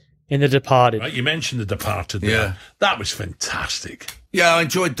sometimes? In The Departed. Right, you mentioned The Departed there. Yeah. That was fantastic. Yeah, I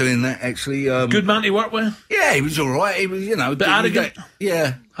enjoyed doing that, actually. Good man to work with? Yeah, he was all right. He was, Bit arrogant?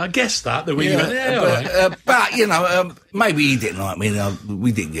 Yeah. I guessed that, the way you went, yeah, all right. but maybe he didn't like me.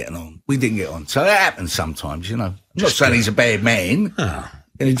 We didn't get on. We didn't get on. So that happens sometimes, I'm not saying he's a bad man. Ah,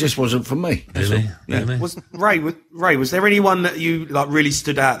 And it just wasn't for me. That's really? all. Yeah. Really? Was Ray? Was there anyone that you like really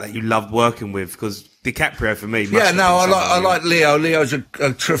stood out that you loved working with? Because DiCaprio for me. Yeah, no, I like Leo. Leo's a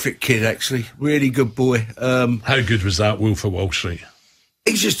terrific kid, actually. Really good boy. How good was that, Wolf of Wall Street?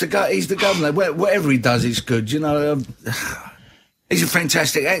 He's just he's the governor. Whatever he does, is good. He's a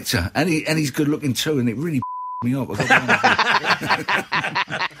fantastic actor, and he's good looking too. And it really me up. Yeah,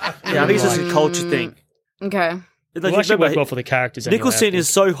 I think it's just a culture thing. Okay. Like, Well, actually remember, work well for the characters. Anyway, Nicholson I think. is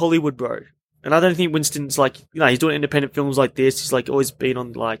so Hollywood, bro. And I don't think Winston's like, he's doing independent films like this. He's like always been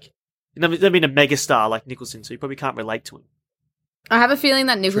on like, never been a megastar like Nicholson, so you probably can't relate to him. I have a feeling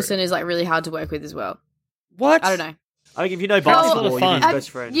that Nicholson is like really hard to work with as well. What? I don't know. I think if you know He's a lot of basketball, fun. you're his best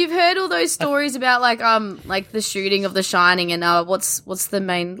friend. You've heard all those stories about like the shooting of The Shining and what's the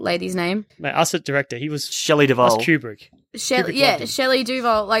main lady's name? Mate, us at director, he was Shelley us Duvall. Kubrick. Shelley, Kubrick yeah, loved him. Shelley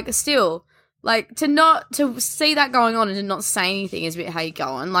Duvall. Like still, like to see that going on and to not say anything is a bit how you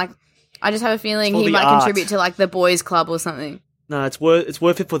going. Like I just have a feeling It's for he the might art. contribute to like the boys' club or something. No, it's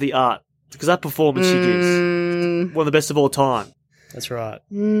worth it for the art because that performance she gives, one of the best of all time. That's right.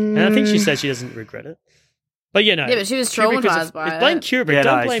 And I think she said she doesn't regret it. But yeah, no. Yeah, but she was Kubrick traumatized by Blame it. Kubrick. Yeah,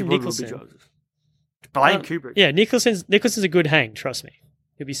 Don't no, she blame probably Nicholson. would be Blame Kubrick. Yeah, Nicholson's a good hang. Trust me,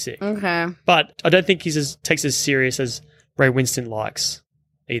 he'll be sick. Okay. But I don't think he's takes as serious as Ray Winston likes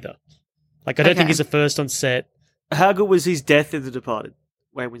either. Like I don't think Okay. he's the first on set. How good was his death in The Departed?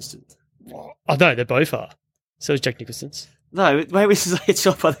 Wayne Winston. Oh no, they both are. So is Jack Nicholson's. No, Wayne Winston's like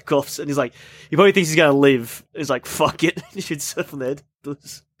shot by the cops, and he's like, he probably thinks he's going to live. He's like, fuck it. He shoots himself in the head.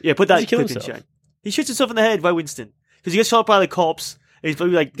 Yeah, put Does that he kill clip in, himself? Shane. He shoots himself in the head, Wayne Winston. Because he gets shot by the cops, and he's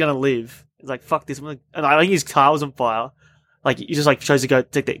probably like going to live. He's like, fuck this. And I think his car was on fire. Like, he just like chose to go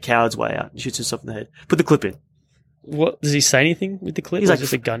take that coward's way out and shoots himself in the head. Put the clip in. What does he say anything with the clip? He's Or like, is it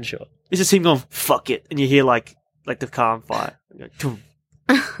just a gunshot. It's just him going, fuck it. And you hear like the car on fire. And you go, "Tum."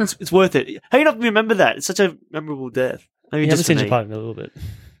 It's worth it. How do you not remember that? It's such a memorable death. Maybe You haven't just seen for me. Departed in a little bit.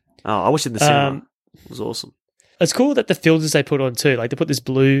 Oh, I watched it in the cinema. It was awesome. It's cool that the filters they put on too. Like they put this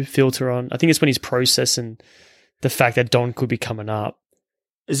blue filter on. I think it's when he's processing the fact that Don could be coming up.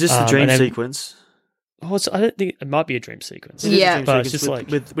 Is this the dream and then- sequence? Oh, I don't think it might be a dream sequence. It is a Yeah. dream But it's sequence just with,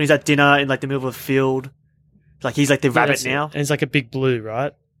 like with when he's at dinner in like the middle of a field. Like he's like the Yeah, rabbit that's it. now. and it's like a big blue,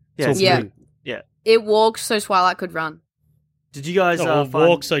 right? Yeah, It's all Yeah. blue. It walked so Twilight could run. Did you guys Or find...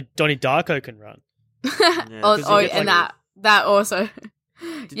 walk so Donnie Darko can run. Oh, 'cause he gets, and like, that also.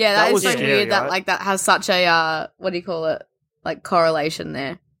 Yeah, that that was is so scary, weird that right? like that has such a what do you call it? Like correlation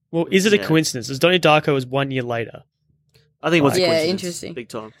there. Well, is it a Yeah. coincidence? As Donnie Darko was 1 year later. I think it was a Yeah, coincidence. interesting. Big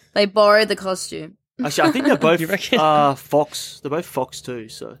time. They borrowed the costume. Actually, I think they're both You reckon? Fox. They're both Fox too.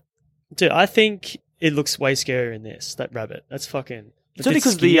 So Dude, I think it looks way scarier in this, that rabbit. That's It's only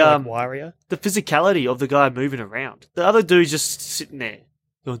because the like Warrior. the physicality of the guy moving around. The other dude's just sitting there.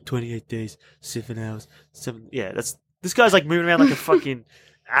 On 28 days, 7 hours, 7. Yeah, this guy's like moving around like a fucking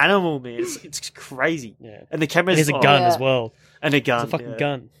animal, man. It's crazy. Yeah. And the camera's There's a gun Yeah. as well. And a gun. It's a fucking yeah.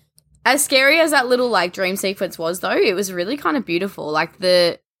 gun. As scary as that little like dream sequence was, though, it was really kind of beautiful. Like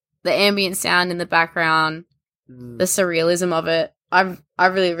the ambient sound in the background, the surrealism of it. I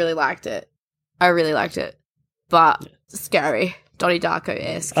really really liked it. I really liked it, but scary, Donnie Darko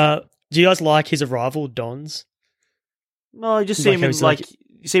esque. Do you guys like his arrival, Don's? No, you just Like see him how in, he's like like-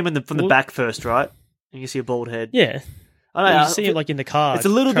 you see him from the Well- back first, right? And you see a bald head. Yeah. I don't know. You see him like in the car. It's a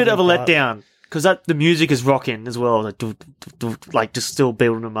little bit of a traveling car. letdown because the music is rocking as well, like, like just still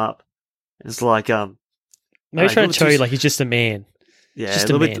building him up. It's like Maybe Alright, trying good to show to you s- like he's just a man. yeah, Just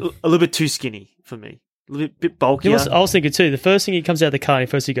a a little bit too skinny for me. A little bit bulkier. I was thinking too. The first thing he comes out of the car, and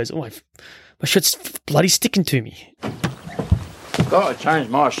first he goes, "Oh, my shirt's bloody sticking to me." Gotta change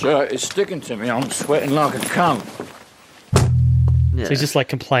my shirt. It's sticking to me. I'm sweating like a cunt. Yeah. So he's just like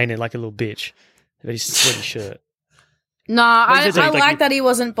complaining like a little bitch about his sweaty shirt. No, But I it's just like like- that he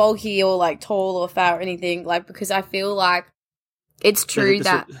wasn't bulky or like tall or fat or anything. Like because I feel like it's true this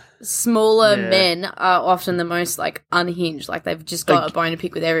that smaller Yeah. men are often the most like unhinged. Like they've just got a bone to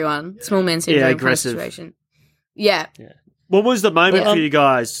pick with everyone. Small man syndrome kind of aggressive. situation. Yeah. What was the moment Yeah. for you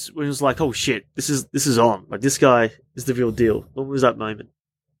guys when it was like, oh shit, this is on? Like this guy is the real deal. What was that moment?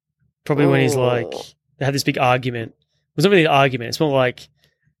 Probably when he's like, they had this big argument. It wasn't really an argument. It's more like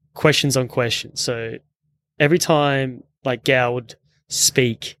questions on questions. So every time like Gal would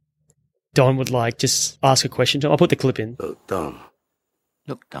speak, Don would like just ask a question to him. I'll put the clip in. Look, Don,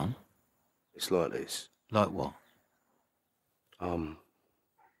 Look, Don. it's like this. Like what? I'm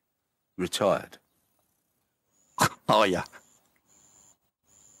retired. Oh, yeah.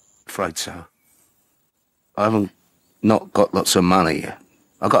 Afraid so. I haven't not got lots of money.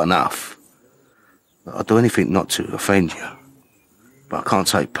 I got enough. I'll do anything not to offend you. But I can't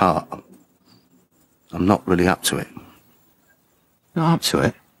take part. I'm not really up to it. Not up to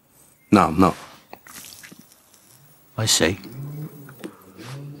it. No, I'm not. I see.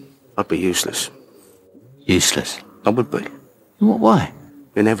 I'd be useless. Useless. I would be. In what way?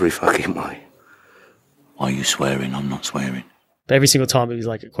 In every fucking way. Why are you swearing? I'm not swearing. But every single time it was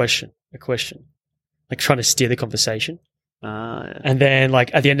like a question, like trying to steer the conversation. Yeah. And then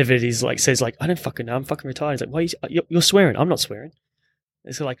like at the end of it, he's like says like, "I don't fucking know. I'm fucking retired." He's like, "Why? You're swearing? I'm not swearing."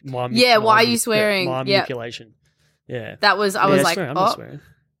 It's like mind. Yeah, why are you mind- swearing? Mind Yeah. manipulation. Yeah. That was I was Yeah, like, swearing, I'm not oh, swearing.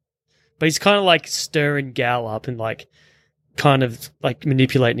 But he's kind of like stirring Gal up and like kind of like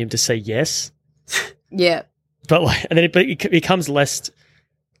manipulating him to say yes. yeah. But like, and then it becomes less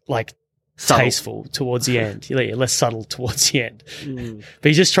like Subtle. tasteful towards the end. Yeah, less subtle towards the end. Mm. But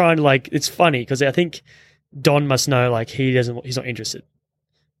he's just trying to like. It's funny because I think Don must know like he's not interested.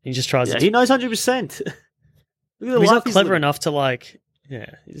 He just tries. Yeah, to, he knows 100%. Look at the he's life not he's clever living. enough to like. Yeah,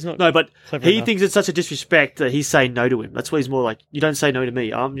 he's not. No, but clever he enough. thinks it's such a disrespect that he's saying no to him. That's why he's more like, you don't say no to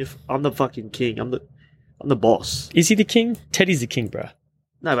me. I'm the fucking king. I'm the boss. Is he the king? Teddy's the king, bro.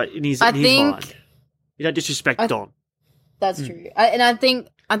 No, but in his I in his think- mind, you don't disrespect Don. That's true. And I think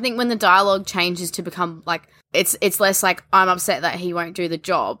when the dialogue changes to become like it's less like I'm upset that he won't do the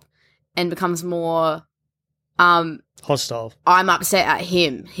job and becomes more Hostile. I'm upset at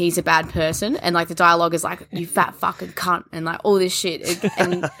him. He's a bad person, and like the dialogue is like you fat fucking cunt and like all this shit,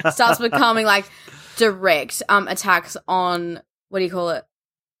 and starts becoming like direct attacks on what do you call it?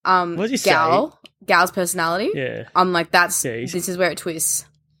 What did you say? Gal's personality. Yeah. I'm like that's Yeah, he's- this is where it twists.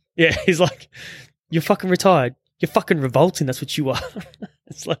 Yeah, he's like, "You're fucking retired. You're fucking revolting. That's what you are."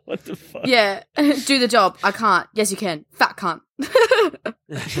 It's like, what the fuck? Yeah, do the job. I can't. Yes, you can. Fat cunt.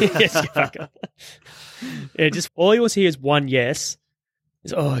 Yes, you fucker. Yeah, just all he wants to hear is one yes.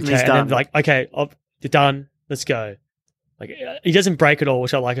 He's okay, He's and done. then like, okay, you're done. Let's go. Like he doesn't break at all,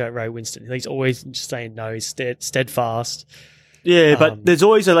 which I like about Ray Winston. He's always just saying no. He's steadfast. Yeah, but Um, there's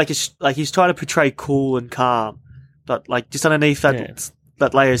always like he's trying to portray cool and calm, but like just underneath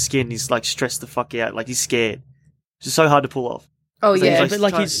that layer of skin, he's like stressed the fuck out. Like he's scared. It's just so hard to pull off. Oh So yeah, he's, but,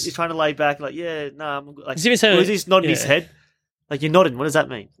 like, he's trying to lay back. Like yeah, I'm like. He's even saying- Or is he nodding his yeah. head? Like you're nodding. What does that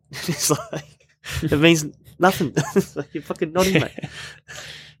mean? It's like it means nothing. It's like you're fucking nodding, mate.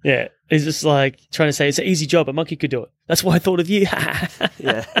 Yeah, he's just like trying to say it's an easy job. A monkey could do it. That's why I thought of you.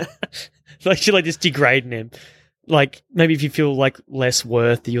 Yeah. Like she's like just degrading him. Like maybe if you feel like less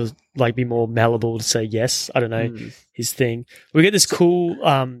worth, you'll like be more malleable to say yes. I don't know his thing. We get this cool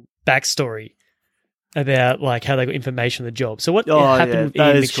backstory about like how they got information on the job. So what happened yeah, with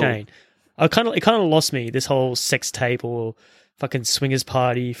that Ian is cool. McShane? It kind of lost me. This whole sex tape or fucking swingers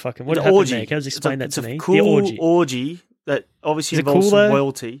party. Fucking what The happened orgy. there? Can you just explain that it's to a me? Cool The orgy. orgy that obviously Is it involves cool, some though?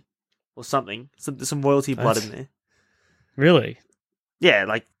 royalty or something. There's some royalty blood in there. Really? Yeah,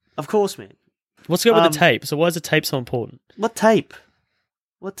 like, of course, man. What's going on with the tape? So why is the tape so important? What tape?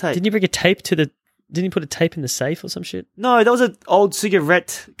 What tape? Didn't you bring a tape to the... Didn't you put a tape in the safe or some shit? No, that was an old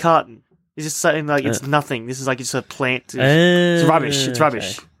cigarette carton. It's just saying, like, it's nothing. This is like, it's a plant. It's rubbish. It's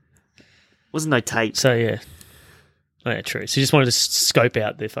rubbish. Okay. Wasn't no tape. So, yeah. Oh, yeah, true. So you just wanted to scope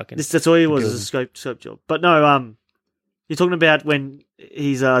out the fucking... That's all it was a scope job. But no, you're talking about when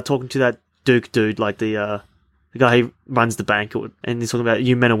he's talking to that Duke dude, like the guy who runs the bank, and he's talking about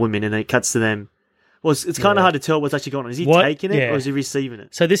you men or women, and then it cuts to them. Well, it's kind of hard to tell what's actually going on. Is he taking it or is he receiving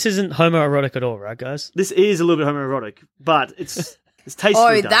it? So this isn't homoerotic at all, right, guys? This is a little bit homoerotic, but it's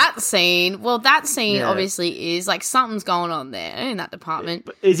tastefully Oh, done. that scene. Well, that scene Yeah. obviously is like something's going on there in that department.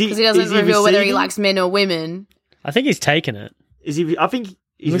 Is he? Because he doesn't is he reveal whether he receiving? likes men or women. I think he's taken it. Is he? I think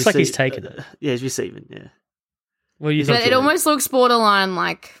he looks like he's taken it. Yeah, he's receiving. Yeah. Well, you But think it almost looks borderline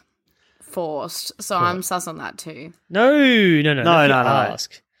like forced. So I'm sus on that too. No. No.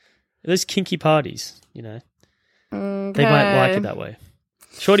 Ask. Those kinky parties, you know, they might like it that way.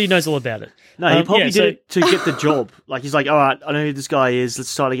 Shorty knows all about it. No, he probably yeah, did it to get the job. Like he's like, all right, I know who this guy is.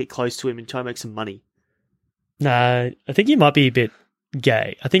 Let's try to get close to him and try to make some money. Nah, I think he might be a bit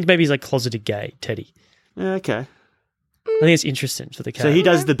gay. I think maybe he's like closeted gay, Teddy. Yeah, okay. I think it's interesting for the character. So he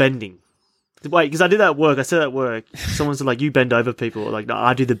does the bending. Wait, because I did that at work. I said at work, someone said like, you bend over people. Like, no,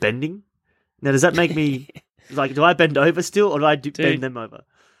 I do the bending. Now, does that make me like? Do I bend over still, or do I bend them over?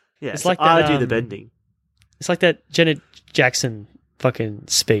 Yeah, It's so like I that, do the bending. It's like that Janet Jackson fucking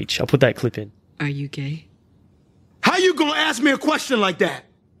speech. I'll put that clip in. Are you gay? How you gonna ask me a question like that?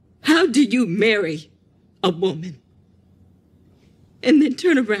 How do you marry a woman and then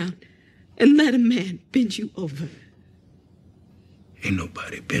turn around and let a man bend you over? Ain't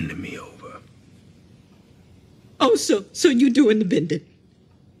nobody bending me over. Oh, so you doing the bending?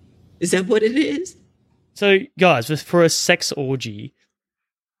 Is that what it is? So, guys, for a sex orgy,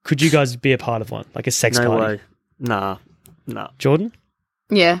 could you guys be a part of one, like a sex No party? way. Nah. Jordan?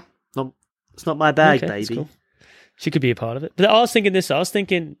 Yeah. It's not my bag, Okay, that's baby. cool. She could be a part of it. But I was thinking this. I was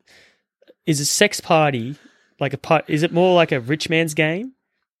thinking, is a sex party like a part? Is it more like a rich man's game?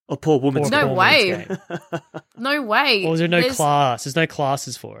 Or poor woman's Or a No poor way. man's game? No way. Or is there no There's- class? There's no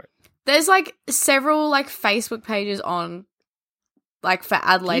classes for it. There's like several like Facebook pages on like for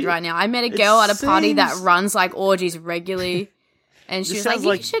Adelaide right now. I met a girl at a party that seems- runs like orgies regularly. And she This was like, sounds you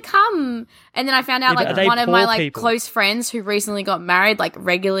like- should come. And then I found out Yeah, but are like they one of my poor like people? close friends who recently got married like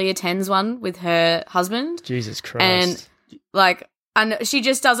regularly attends one with her husband. Jesus Christ. And like and she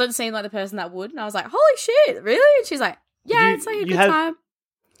just doesn't seem like the person that would. And I was like, holy shit, really? And she's like, yeah, You- it's like a you good have- time.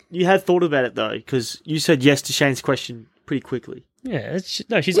 You had thought about it though, because you said yes to Shane's question pretty quickly. yeah,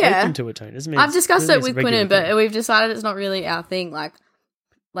 no, she's Yeah. open to it, Tony. Doesn't mean I've discussed doesn't it mean with it's a regular Quinnen, but thing. we've decided it's not really our thing. Like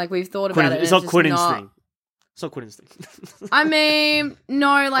we've thought about it. It's and not just Quinnen's thing. It's not Quinnen's thing. I mean,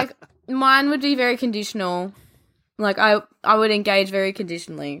 no, like mine would be very conditional. Like I would engage very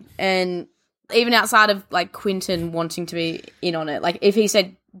conditionally, and even outside of like Quinton wanting to be in on it, like if he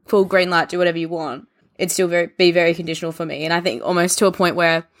said full green light, do whatever you want, it'd still be very conditional for me. And I think almost to a point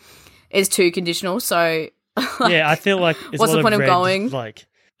where it's too conditional. So yeah, I feel like there's what's a the lot point of red, going? Like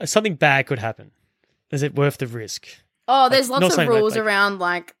something bad could happen. Is it worth the risk? Oh, there's Like, not lots of saying like- rules like- around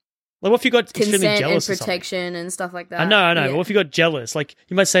like Like, what if you got extremely consent and jealous or something? protection and stuff like that. I know. Yeah. But what if you got jealous? Like,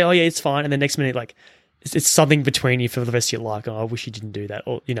 you might say, "Oh yeah, it's fine," and the next minute, like, it's something between you for the rest of your life. Oh, I wish you didn't do that,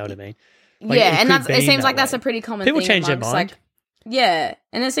 or you know what I mean? Like, yeah, and could that's be it. Seems that like that's way. a pretty common People thing. change their amongst, mind. Like, yeah,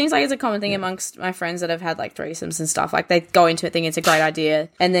 and it seems like it's a common thing amongst my friends that have had like threesomes and stuff. Like they go into it thinking it's a great idea,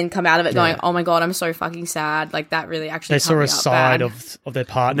 and then come out of it going, "Oh my god, I'm so fucking sad." Like that really actually. They cut saw me a up side bad. of their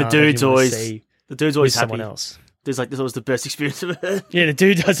partner. And the they dude's didn't wanna always see always with happy. someone else. There's like this was the best experience I've ever had. Yeah, the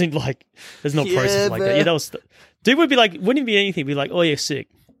dude doesn't like. There's no Yeah, process like that. Yeah, that was. Dude would be like, wouldn't it be anything? Be like, oh yeah, sick.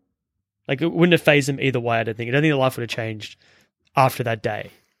 Like it wouldn't have phased him either way. I don't think. I don't think the life would have changed after that day.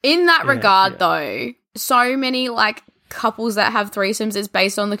 In that Yeah, regard, yeah. though, so many like couples that have threesomes, it's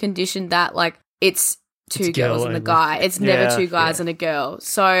based on the condition that like it's two It's a girl girls and a and- guy. It's never Yeah, two guys and a girl.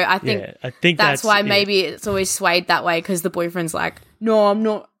 So I think Yeah, I think that's why yeah. maybe it's always swayed that way because the boyfriend's like, no, I'm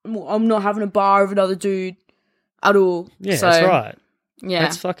not having a bar with another dude at all. Yeah, so, that's right.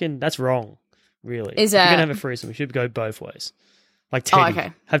 Yeah. That's wrong. Really, Is if you're that- gonna have a ththreesome, we should go both ways. Like Oh, Teddy,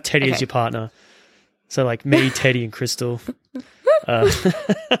 okay. have Teddy as Okay. your partner. So like me, Teddy, and Crystal. As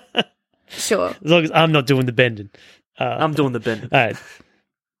Sure. long as I'm not doing the bending. I'm doing the bend. All right.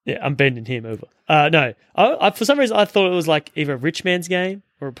 Yeah, I'm bending him over. No, I for some reason I thought it was like either a rich man's game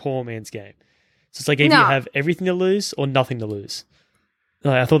or a poor man's game. So it's like either No. you have everything to lose or nothing to lose.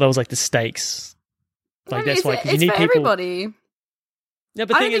 Like, I thought that was like the stakes. Like I mean, that's why it's you need for people. everybody. Yeah,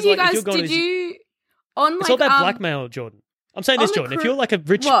 but I the don't thing think is, you like, if guys you're going did to, you on it's like all about blackmail, Jordan. I'm saying this, on the Jordan. If cru- you're like a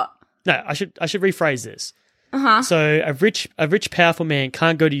rich, what? no, I should rephrase this. Uh-huh. So a rich, powerful man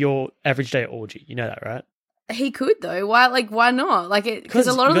can't go to your average day orgy. You know that, right? He could though. Why not? Like it because a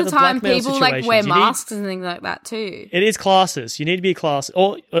 'Cause lot you've of got the the time blackmail people like wear situations. You need- masks and things like that too. It is classes. You need to be a class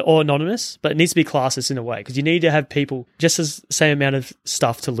or anonymous, but it needs to be classes in a way because you need to have people just as same amount of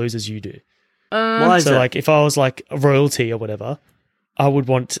stuff to lose as you do. Why is so that? like if I was like a royalty or whatever, I would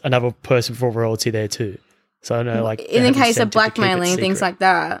want another person for royalty there too. So I know like In the case of blackmailing and things like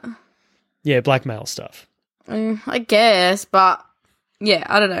that. yeah, blackmail stuff. I guess, but yeah,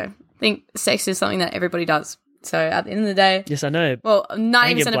 I don't know. I think sex is something that everybody does. So at the end of the day, Yes, I know. well, I can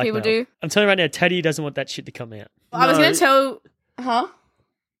 90% get of people blackmailed. do. I'm telling you right now, Teddy doesn't want that shit to come out. I was going to tell, huh?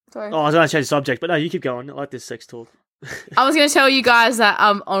 Sorry. Oh, I was going to change the subject, but no, you keep going. I like this sex talk. I was going to tell you guys that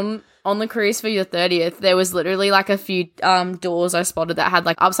on the cruise for your 30th, there was literally like a few doors I spotted that had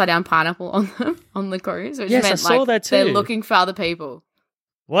like upside down pineapple on them on the cruise, which Yes, I meant saw like that they're too. looking for other people.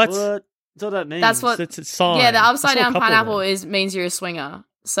 What? What? That's what that means. That's what. It's a sign. Yeah, the I upside saw a down couple of pineapple them. means you're a swinger.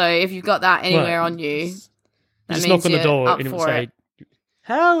 So if you've got that anywhere Right. on you, that just means knock on the you're door up and it will for say, it.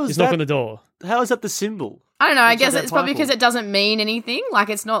 How is just that? knock on the door. How is that the symbol? I don't know. I Upside guess down it's probably pineapple. because it doesn't mean anything. Like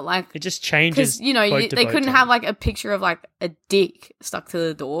it's not like It just changes. because you know boat to they boat couldn't time. have like a picture of like a dick stuck to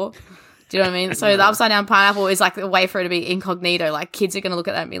the door. Do you know what I mean? So the upside down pineapple is like a way for it to be incognito. Like kids are going to look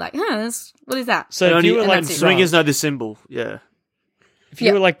at that and be like, what is that? So if only you were like that's it. swingers know the symbol. Yeah. if you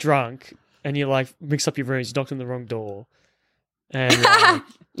Yeah. were like drunk and you like mix up your rooms, you knocked on the wrong door, and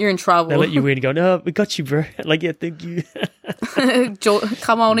You're in trouble. they let you in and go, "No, we got you, bro." Like, yeah, thank you.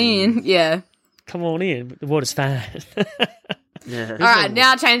 Come on in. Yeah. Come on in. The water's fine. Yeah. All right,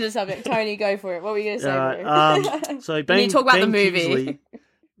 now change the subject. Tony, go for it. What were you going to say? Alright, bro? so We Ben, need to talk about Ben the movie. Kingsley,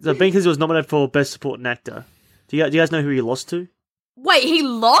 so Ben Kingsley was nominated for Best Supporting Actor. Do you guys know who he lost to? Wait, he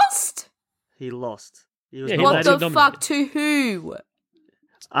lost? He lost. He was Yeah, he What nominated. the fuck to who?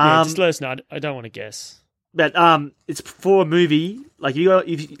 Yeah, just let us know. I don't want to guess. But it's for a movie. Like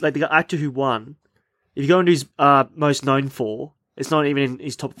like the actor who won. If you go into his most known for, it's not even in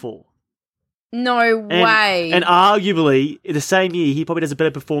his top 4. No way. And arguably, in the same year, he probably does a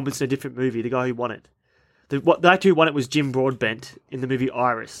better performance in a different movie. The guy who won it, the actor who won it was Jim Broadbent in the movie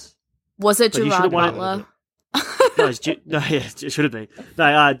Iris. Was it But he Gerard should've won it. Butler? No, it should have been.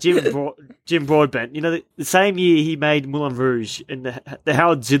 No, Jim Broadbent. You know, the same year he made Moulin Rouge, and the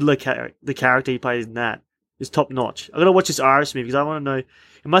Howard Zidler the character he plays in that is top notch. I gotta watch this Iris movie because I want to know.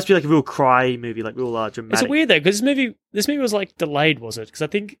 It must be like a real cry movie, like real dramatic. Is it weird though? Because this movie was like delayed, was it? Because I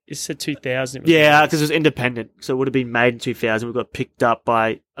think it said 2000. Yeah, because it was independent, so it would have been made in 2000. We got picked up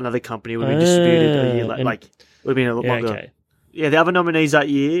by another company. It would have been distributed a year and- like it would have been a lot Yeah, longer. okay. Yeah, the other nominees that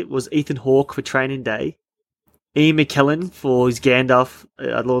year was Ethan Hawke for Training Day, Ian McKellen for his Gandalf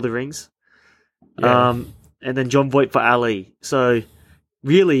at Lord of the Rings, Yeah. and then John Voight for Ali. So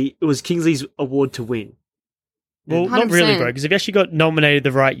really, it was Kingsley's award to win. Well, not really, 100%. bro. Because if he actually got nominated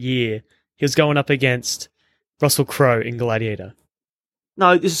the right year, he was going up against Russell Crowe in Gladiator.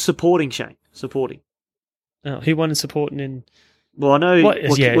 No, this is supporting, Shane. Supporting. Oh, he won in supporting in. Well, I know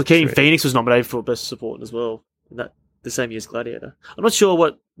yeah, Joaquin true. Phoenix was nominated for Best Supporting as well. In that the same year as Gladiator. I'm not sure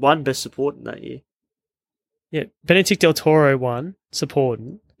what won Best Supporting that year. Yeah, Benedict Del Toro won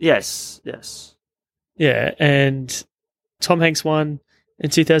supporting. Yes. Yeah, and Tom Hanks won in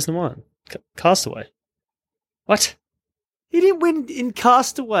 2001. Castaway. What? He didn't win in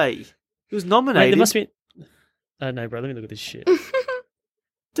Castaway. He was nominated. Wait, there must be. No, bro. Let me look at this shit.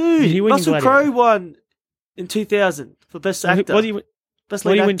 Dude, Did he win in Russell Gladiator? Crowe won in 2000 for Best Actor. What do you? Best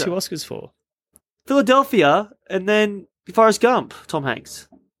What do lead you win actor. 2 Oscars for? Philadelphia, and then Forrest Gump, Tom Hanks.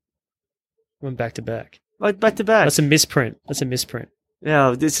 Went back to back. Like back to back. That's a misprint.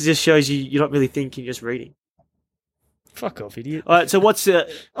 Yeah, this just shows you're not really thinking, you're just reading. Fuck off, idiot. All right, so what's all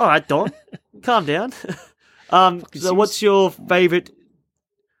right, Don, calm down. So what's your favorite?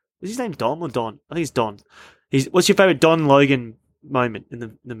 Is his name Dom or Don? I think it's Don. What's your favorite Don Logan moment in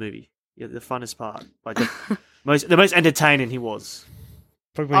the movie? Yeah, the funnest part, like the most entertaining he was.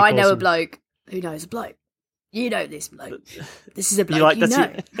 Probably when he I know calls a him- bloke who knows a bloke. You know this bloke. This is a bloke You like- you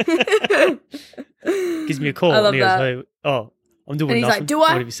that's know. Gives me a call I love and he goes, that. "Hey, oh, I'm doing And he's nothing." like, "Do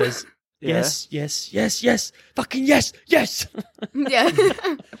I?" Whatever he says. Yeah. Yes, fucking yes. Yeah.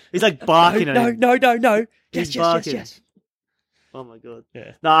 He's like barking at No. him. Yes. He's barking. Oh my god.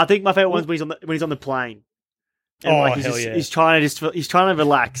 Yeah. No, I think my favorite one's when he's on the plane. And Oh, he's hell yeah. He's trying to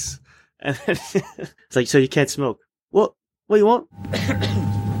relax, and then it's like, so you can't smoke. What do you want?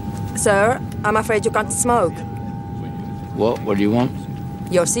 Sir, I'm afraid you can't smoke. What do you want?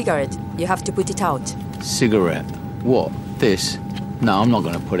 Your cigarette. You have to put it out. Cigarette. What? This? No, I'm not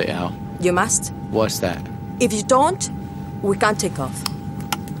going to put it out. You must. What's that? If you don't, we can't take off.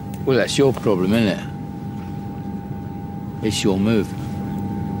 Well, that's your problem, isn't it? It's your move.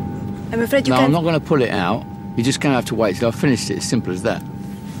 I'm afraid you No, can't. I'm not going to pull it out. You're just going to have to wait till I've finished it. As simple as that.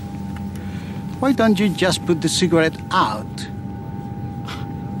 Why don't you just put the cigarette out?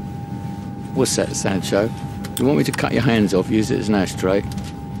 What's that, Sancho? You want me to cut your hands off, use it as an ashtray?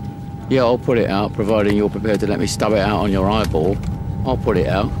 Yeah, I'll put it out, providing you're prepared to let me stub it out on your eyeball. I'll put it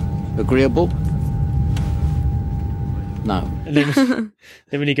out. Agreeable? No. And then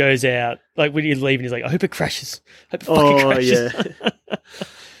when he goes out, like when he's leaving, he's like, I hope it crashes. I hope it fucking crashes. Yeah.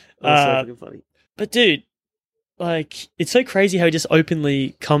 That's so fucking funny. But dude, like, it's so crazy how he just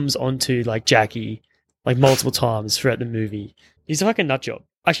openly comes onto like Jackie like multiple times throughout the movie. He's a fucking nut job.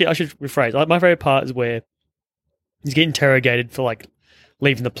 Actually, I should rephrase. Like, my favorite part is where he's getting interrogated for like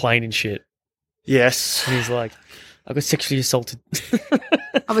leaving the plane and shit. Yes. And he's like, I got sexually assaulted.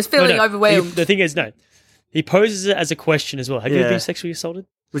 I was feeling overwhelmed. The thing is, no. He poses it as a question as well. Have you ever Yeah. been sexually assaulted?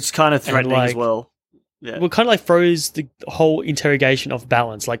 Which is kind of threatening And, as well. Yeah. Well, kind of like throws the whole interrogation off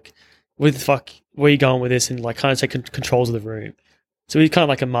balance. Like, where the fuck, where are you going with this? And like kind of take controls of the room. So he's kind of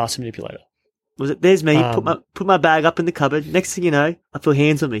like a master manipulator. Was it? There's me. Put my bag up in the cupboard. Next thing you know, I feel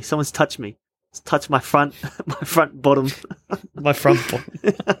hands on me. Someone's touched me. It's touched my front bottom. My front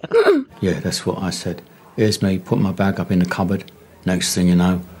bottom. Yeah, that's what I said. Here's me, put my bag up in the cupboard. Next thing you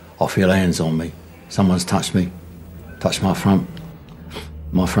know, I feel hands on me. Someone's touched me. Touched my front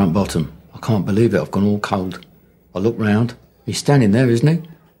bottom. I can't believe it. I've gone all cold. I look round. He's standing there, isn't he?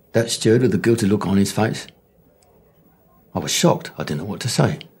 That steward with the guilty look on his face. I was shocked. I didn't know what to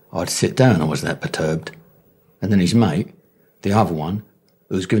say. I'd sit down. I was that perturbed. And then his mate, the other one,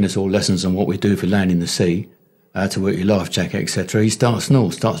 who's giving us all lessons on what we do for land in the sea, how to work your life jacket, etc., he starts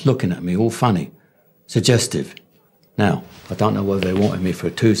looking at me, all funny, suggestive. Now, I don't know whether they wanted me for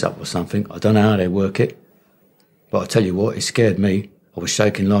a twos-up or something. I don't know how they work it. But I tell you what, it scared me. I was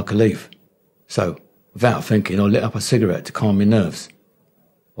shaking like a leaf. So, without thinking, I lit up a cigarette to calm my nerves.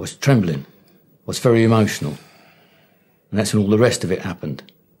 I was trembling. I was very emotional. And that's when all the rest of it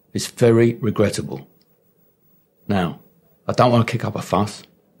happened. It's very regrettable. Now, I don't want to kick up a fuss.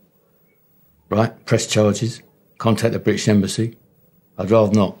 Right? Press charges. Contact the British Embassy. I'd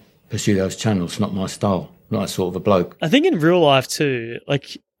rather not pursue those channels. It's not my style. Not that sort of a bloke. I think in real life too,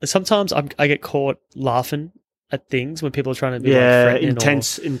 like sometimes I get caught laughing at things when people are trying to be like threatening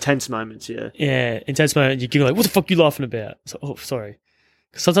intense moments. Yeah, intense moments. You're like, what the fuck are you laughing about? So, oh, sorry.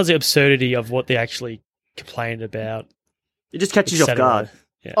 'Cause sometimes the absurdity of what they actually complained about, it just catches you off guard.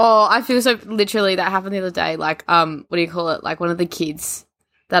 Yeah. Oh, I feel so literally that happened the other day. Like, what do you call it? Like one of the kids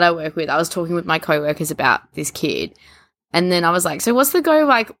that I work with, I was talking with my coworkers about this kid. And then I was like, so what's the go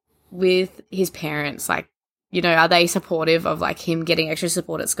like with his parents? Like, you know, are they supportive of like him getting extra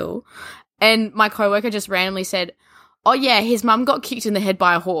support at school? And my coworker just randomly said, oh yeah, his mum got kicked in the head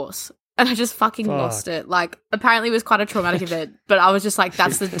by a horse. And I just fucking lost it. Like, apparently it was quite a traumatic event, but I was just like,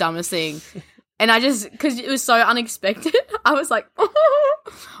 that's the dumbest thing. And I just, because it was so unexpected, I was like,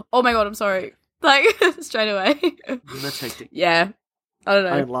 oh my God, I'm sorry. Like, straight away. That's hectic. Yeah. I don't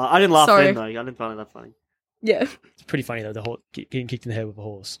know. I didn't laugh Sorry. then, though. I didn't find it that funny. Yeah. It's pretty funny, though, the whole getting kicked in the head with a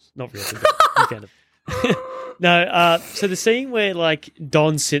horse. Not really, but kind of. No, so the scene where, like,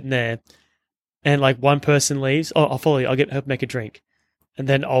 Don's sitting there and, like, one person leaves. Oh, I'll follow you. I'll help make a drink. And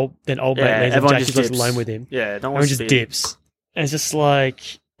then old mate leaves and everyone Jackie just goes dips. alone with him. Yeah, no one Everyone wants just to be- dips. And it's just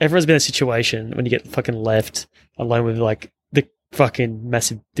like, everyone's been in a situation when you get fucking left alone with, like, the fucking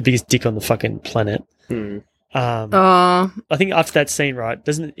the biggest dick on the fucking planet. I think after that scene, right,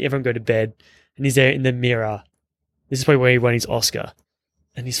 doesn't everyone go to bed and he's there in the mirror? This is probably where he won his Oscar.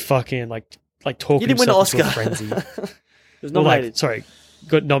 And he's fucking, like talking He didn't win an himself into Oscar. a frenzy. He was nominated.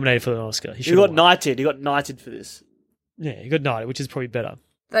 Got nominated for an Oscar. He got knighted. He got knighted for this. Yeah, he got knighted, which is probably better.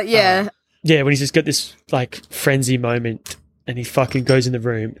 But yeah. Yeah, when he's just got this, like, frenzy moment and he fucking goes in the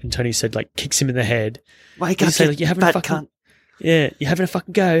room and Tony said, like, kicks him in the head. Wake And up, he's like, you "You having a fat fucking cunt." Yeah, you're having a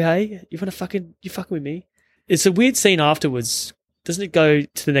fucking go, hey? You fucking with me? It's a weird scene afterwards. Doesn't it go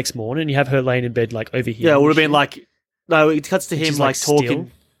to the next morning and you have her laying in bed, like, over here? Yeah, it would have been like... No, it cuts to Which him, is, like, still.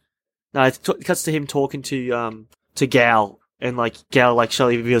 talking... No, it cuts to him talking to Gal, and, like, Gal, like,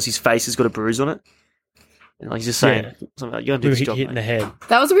 slowly reveals his face has got a bruise on it. And, like, he's just saying something like, you're going to do this job, hit in the head.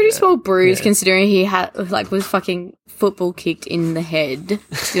 That was a really small bruise considering he had, like, was fucking football kicked in the head. Do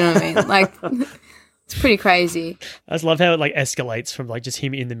you know what I mean? Like, it's pretty crazy. I just love how it, like, escalates from, like, just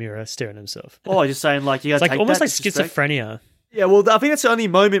him in the mirror staring at himself. Oh, just saying, like, you got It's to like take almost that like disrespect. schizophrenia. Yeah, well, I think that's the only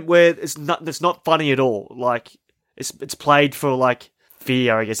moment where it's not funny at all. Like, it's played for, like,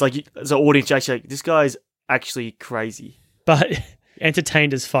 fear, I guess. Like, as an audience, you're actually like, this guy's actually crazy. But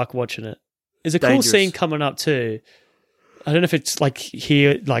entertained as fuck watching it. There's a Dangerous. cool scene coming up too. I don't know if it's like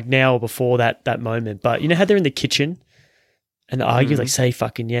here, like now or before that moment, but you know how they're in the kitchen and they argue, like, say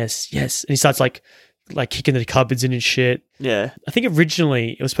fucking yes, yes. And he starts like kicking the cupboards in and shit. Yeah. I think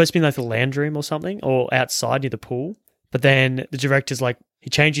originally it was supposed to be in like the lounge room or something, or outside near the pool. But then the director's like, he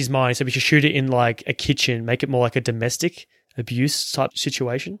changed his mind, so we should shoot it in like a kitchen, make it more like a domestic abuse type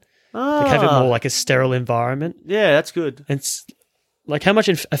situation. Like have it more like a sterile environment. Yeah, that's good. And it's like, how much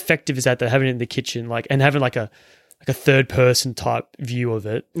effective is that? They're having it in the kitchen, like, and having like a third person type view of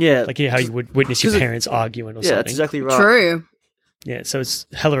it. Yeah. Like, you know, how you would witness your parents arguing or something. Yeah, that's exactly right. True. Yeah, so it's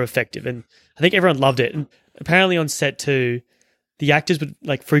hella effective, and I think everyone loved it. And apparently on set too, the actors would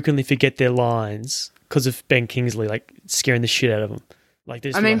like frequently forget their lines because of Ben Kingsley like scaring the shit out of them. Like,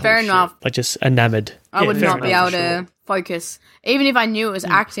 I mean, fair enough. Like, just enamored. I would fair not be enough, able for sure. to focus, even if I knew it was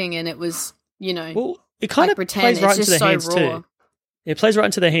acting and it was, you know, Well, it kind like of pretend. plays right It's into just their so hands raw. too. It plays right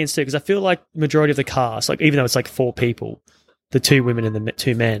into their hands too, because I feel like majority of the cast, like even though it's like 4 people, the 2 women and the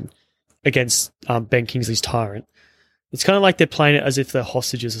 2 men against Ben Kingsley's tyrant, it's kind of like they're playing it as if they're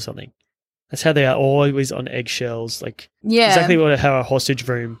hostages or something. That's how they are, always on eggshells. Like, Yeah. exactly how a hostage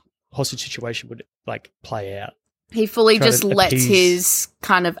situation would like play out. He fully Try just to lets appease. his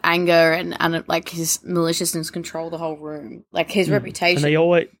kind of anger and like his maliciousness control the whole room, like his reputation. And they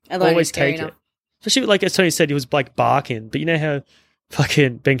always alone is scary take enough. it. Especially like as Tony said, he was like barking, but you know how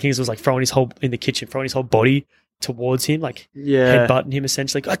fucking Ben Kingsley was like throwing his whole in the kitchen, throwing his whole body towards him, like Yeah. headbutting him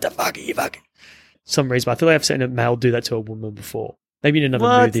essentially. Like, what the fuck are you fucking? Some reason, but I feel like I've seen a male do that to a woman before, maybe in another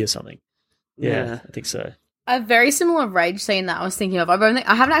What? movie or something. Yeah, Yeah. I think so. A very similar rage scene that I was thinking of. I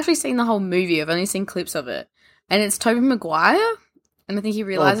haven't actually seen the whole movie. I've only seen clips of it, and it's Tobey Maguire, and I think he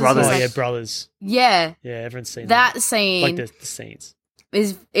realizes Brothers. he's Oh, like, yeah, brothers. yeah, Yeah, everyone's seen that scene. Like the scenes.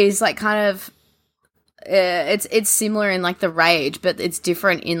 is like kind of it's similar in like the rage, but it's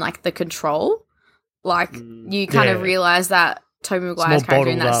different in like the control. Like you kind of Yeah. realize that Tobey Maguire's more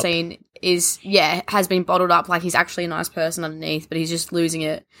character in that bottled up. scene has been bottled up. Like, he's actually a nice person underneath, but he's just losing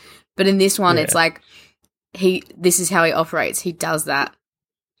it. But in this one, it's Yeah. like this is how he operates. He does that,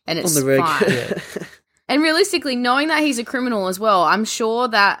 and it's On the reg. fine. Yeah. And realistically, knowing that he's a criminal as well, I'm sure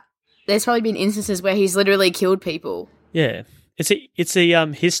that there's probably been instances where he's literally killed people. Yeah, it's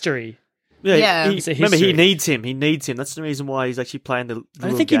a history. Yeah. He, It's a remember, he history. needs him. He needs him. That's the reason why he's actually playing the. I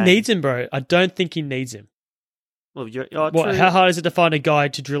don't think he needs him, bro. I don't think he needs him. Well, What? How hard is it to find a guy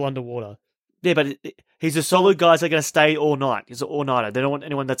to drill underwater? Yeah, but he's a solid guy. So they're going to stay all night. He's an all nighter. They don't want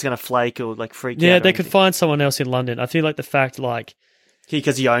anyone that's going to flake or like freak out. Yeah, or they could anything. find someone else in London. I feel like the fact, like,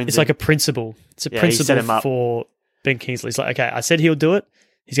 because he owns. it's him. like a principle. It's a Yeah, he set him principle up. for Ben Kingsley. It's like, okay, I said he'll do it.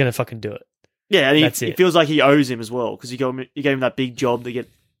 He's going to fucking do it. Yeah, and That's he it. feels like he owes him as well because he gave him that big job to get.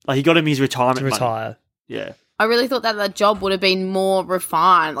 Like, he got him his retirement To money. retire. Yeah. I really thought that job would have been more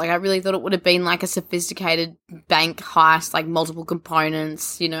refined. Like, I really thought it would have been like a sophisticated bank heist, like multiple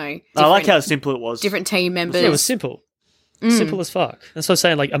components, you know. I like different- how simple it was. different team members. Yeah, it was simple. Simple as fuck. That's what I'm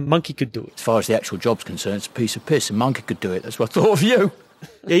saying. Like, a monkey could do it. As far as the actual job's concerned, it's a piece of piss. A monkey could do it. That's what I thought of you.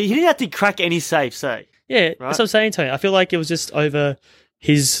 Yeah, he didn't have to crack any safe, say. Yeah, Right. that's what I'm saying, Tony. I feel like it was just over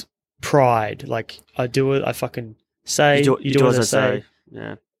his pride. Like, I do it, I fucking say, you do as I say.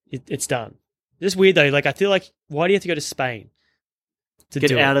 Yeah. It's done. It's weird, though. Like, I feel like, why do you have to go to Spain to Get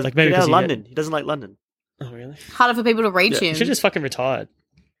do out it? of, Like, maybe get out of 'cause London. He doesn't like London. Oh, really? Harder for people to reach Yeah, him. He should just fucking retired.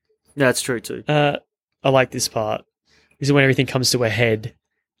 Yeah, that's true too. I like this part. This is when everything comes to a head,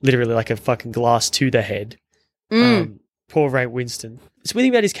 literally like a fucking glass to the head. Poor Ray Winston. It's weird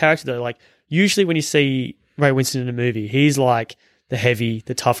about his character though. Like, usually when you see Ray Winston in a movie, he's like the heavy,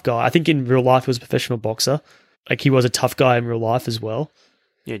 the tough guy. I think in real life he was a professional boxer. Like, he was a tough guy in real life as well.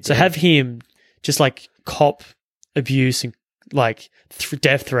 Yeah, So have him just like cop abuse and like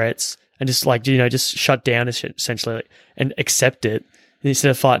death threats and just like, you know, just shut down essentially, like, and accept it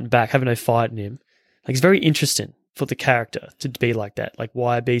instead of fighting back, having no fight in him. Like, it's very interesting for the character to be like that. Like,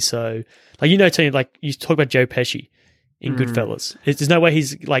 why be so, like, you know, Tony, like, you talk about Joe Pesci in Goodfellas. There's no way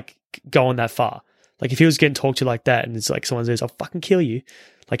he's like going that far. Like, if he was getting talked to like that and it's like someone says, I'll fucking kill you,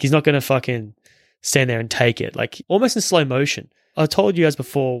 like, he's not going to fucking stand there and take it. Like, almost in slow motion. I told you guys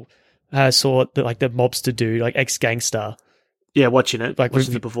before, I saw the mobster dude, like ex-gangster. Yeah, watching it. Like,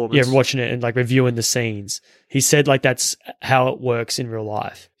 watching the performance. Yeah, watching it and like reviewing the scenes. He said like that's how it works in real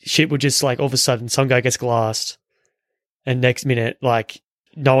life. Shit would just like all of a sudden some guy gets glassed and next minute like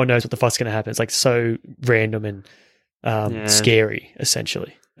no one knows what the fuck's going to happen. It's like so random and scary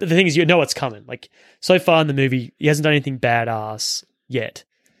essentially. The thing is, you know what's coming. Like, so far in the movie, he hasn't done anything badass yet.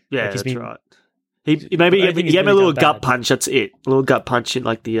 Yeah, Like, he's that's been right. He I maybe don't think he he's gave me a really little done gut bad. punch. That's it. A little gut punch in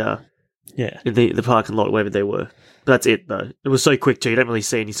like the in the parking lot, wherever they were. But that's it though. It was so quick too. You don't really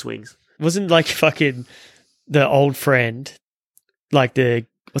see any swings. Wasn't like fucking the old friend, like the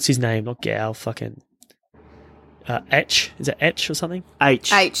what's his name? Not Gal, fucking H. Is it H or something?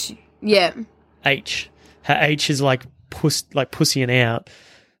 H. Yeah. H. How H is like pussying out,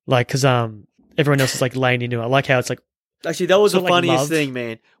 like because everyone else is like laying into it. I like how it's like. Actually, that was the sort of like funniest love. thing,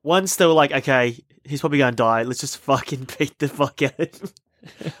 man. Once they were like, okay, he's probably going to die. Let's just fucking beat the fuck out of him.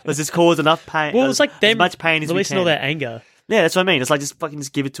 Let's just cause enough pain. Well, it's like them as much pain as we releasing can. all their anger. Yeah, that's what I mean. It's like just fucking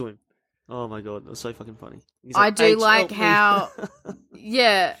just give it to him. Oh my god, that was so fucking funny. He's I do "H, like help me." how,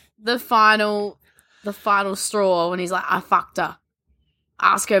 yeah, the final straw when he's like, I fucked her.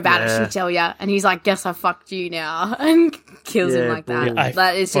 Ask her about it, Yeah. she'll tell ya. And he's like, guess I fucked you now. And kills him Yeah, like that. brilliant.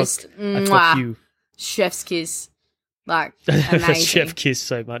 That is just, I fuck mwah, you. chef's kiss. Like, That's amazing. chef kiss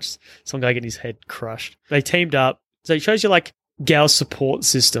so much. Some guy getting his head crushed. They teamed up. So it shows you like Gal's support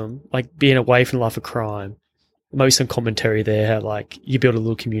system, like being away from the life of crime. Maybe some commentary there, how like you build a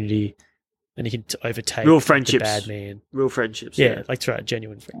little community and you can overtake Real the friendships. bad man. Real friendships. Yeah, like that's right,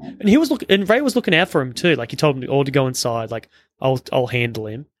 genuine friend. And he was and Ray was looking out for him too. Like he told him all to go inside. Like I'll handle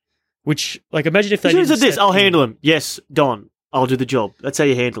him. Which like imagine if they As soon as didn't it this, step I'll in. handle him. Yes, Don, I'll do the job. That's how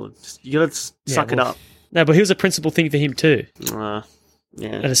you handle him. You gotta suck it well, up. No, but he was a principal thing for him too.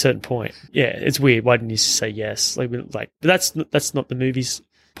 Yeah. At a certain point, yeah, it's weird. Why didn't you say yes? But that's not the movie's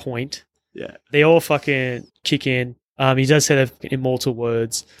point. Yeah, they all fucking kick in. He does say the immortal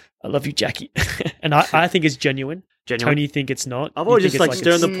words, "I love you, Jackie," and I think it's genuine. Tony, you think it's not? I've You always think just it's like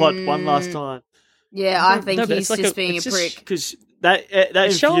stirring the it's- pot one last time. Yeah, I think No, but he's it's like just being a prick. Because that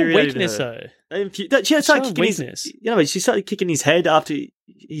It's showing infuriated weakness, her. though. She It's started showing kicking weakness. she started kicking his head after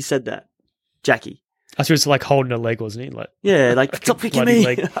he said that. Jackie. I suppose it's like holding her leg, wasn't he? Like Yeah, like stop kicking bloody me.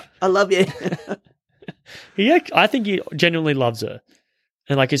 leg. I love you. I think he genuinely loves her,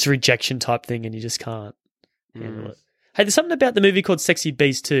 and like it's a rejection type thing, and you just can't handle it. Hey, there's something about the movie called Sexy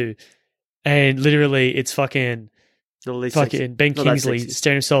Beast too, and literally it's fucking Ben Not that Kingsley sexy.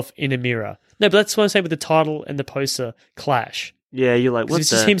 staring himself in a mirror. No, but that's what I'm saying with the title and the poster clash. Yeah, you're like, 'Cause what it's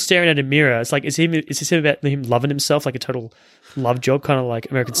just him staring at a mirror. It's like, is this him about him loving himself, like a total love job, kind of like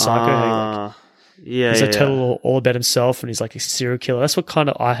American Psycho? how he, like, Yeah, he's yeah, like total all about himself, and he's like a serial killer. That's what kind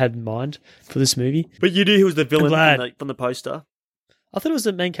of I had in mind for this movie. But you knew he was the villain glad. from the poster. I thought it was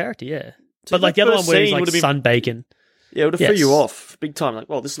the main character, yeah. So But like the that other one first where he's scene like would've been- sun bacon. Yeah, it would have threw Yes. you off big time. Like,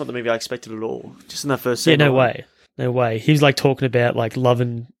 well, this is not the movie I expected at all. Just in that first scene. Yeah, no alone. way. No way. He was like talking about like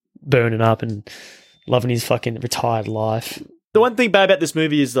loving burning up and loving his fucking retired life. The one thing bad about this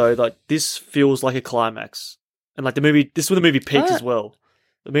movie is though, like this feels like a climax, and like this is where the movie peaks as well.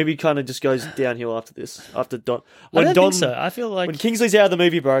 The movie kind of just goes downhill after this. After Don, I don't think so. I feel like when Kingsley's out of the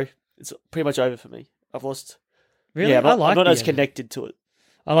movie, bro, it's pretty much over for me. I've lost. Really? Yeah, I like I'm not the as end. connected to it.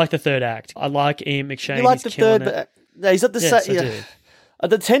 I like the third act. I like Ian McShane. You like He's the killing third? it. No, he's not the Yes, same. I Yeah. do.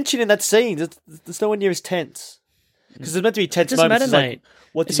 The tension in that scene, there's nowhere near as tense. Because there's meant to be tense It doesn't moments. matter, It's like, mate.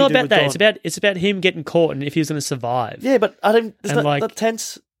 what did It's you not do about with that. Don? It's about him getting caught and if he was going to survive. Yeah, but I don't. There's And, not, like- not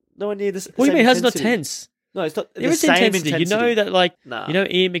tense. Nowhere near this. What do you same mean? How's it not intensity. tense? No, it's not. There the is same intensity. You know intensity. that, like, Nah. you know,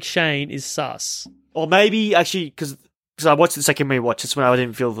 Ian McShane is sus. Or maybe actually because I watched the second rewatch. That's when I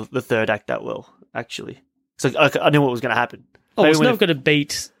didn't feel the third act that well. Actually, so I knew what was going to happen. Oh, Maybe it's when not it- going to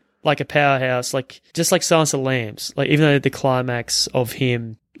beat like a powerhouse, like just like Silence of the Lambs. Like even though the climax of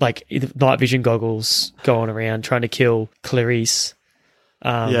him, like the night vision goggles going around trying to kill Clarice.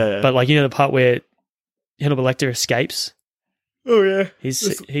 Yeah. But like you know the part where Hannibal Lecter escapes. Oh yeah, He's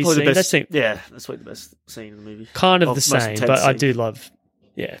probably the seen- best. that's the- Yeah, that's probably the best scene in the movie. kind of Oh, the most same, intense but I scene. do love,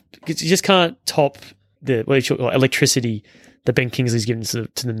 yeah, because you just can't top the what do you call it, electricity that Ben Kingsley's given to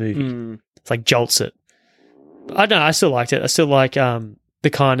the movie. Mm. It's like jolts it. But I don't know. I still liked it. I still like the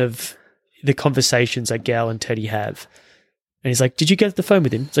kind of the conversations that Gal and Teddy have. And he's like, "Did you get the phone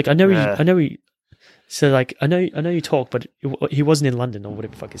with him?" It's like, I know he. So like, I know you talk, but he wasn't in London or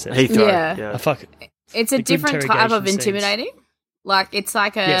whatever the fuck he said. Heathrow, Yeah. Oh, fuck. It's a The good different type of interrogation scenes. intimidating. Like, it's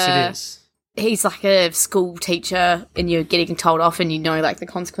like a... Yes, it is. He's like a school teacher and you're getting told off and you know, like, the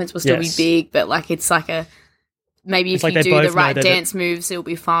consequence will still Yes. be big, but, like, it's like a... Maybe It's if like you they do the both know right that dance moves, it'll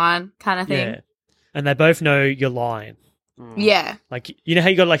be fine, kind of thing. Yeah, and they both know you're lying. Yeah. Like, you know how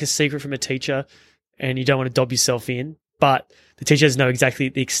you got like a secret from a teacher and you don't want to dob yourself in, but the teacher doesn't know exactly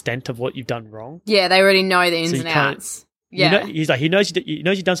the extent of what you've done wrong. Yeah, they already know the ins So you and can't- outs. You Yeah. know, he's like, he knows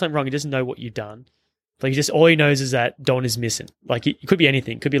you've done something wrong. He doesn't know what you've done. Like, all he knows is that Don is missing. Like, it could be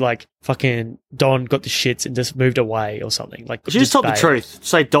anything. It could be like fucking Don got the shits and just moved away or something. Like, You just told the bailed. truth.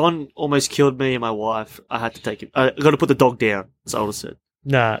 Say Don almost killed me and my wife. I had to take him. I got to put the dog down. That's all I said.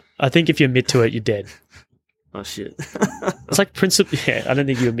 Nah, I think if you admit to it, you're dead. Oh shit. It's like principle. Yeah, I don't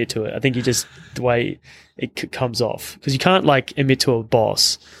think you admit to it. I think you just the way it comes off because you can't like admit to a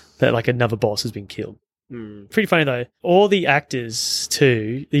boss that like another boss has been killed. Pretty funny though. All the actors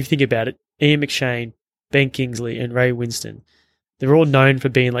too, if you think about it, Ian McShane, Ben Kingsley, and Ray Winston, they're all known for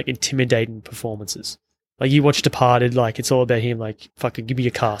being like intimidating performances. Like you watch Departed, like it's all about him like fucking give me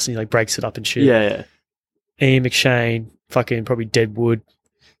your cast and he like breaks it up and shit. Yeah. Ian McShane, fucking probably Deadwood.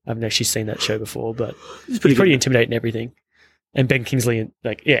 I haven't actually seen that show before, but he's pretty intimidating and everything. And Ben Kingsley,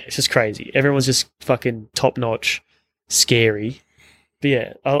 like, yeah, it's just crazy. Everyone's just fucking top notch, scary. But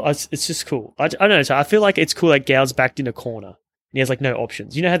yeah, it's just cool. I don't know. So I feel like it's cool. Like Gao's backed in a corner and he has like no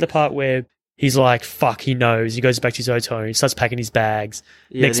options. You know how the part where he's like, fuck, he knows. He goes back to his hotel and he starts packing his bags.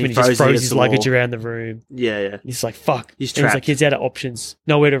 Yeah, Next minute he just throws his luggage around the room. Yeah. He's like, fuck. He's And trapped. he's like, he's out of options.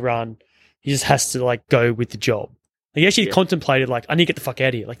 Nowhere to run. He just has to like go with the job. Like, he actually contemplated like, I need to get the fuck out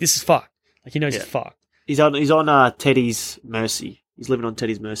of here. Like this is fucked. Like he knows it's fucked. He's on Teddy's mercy. He's living on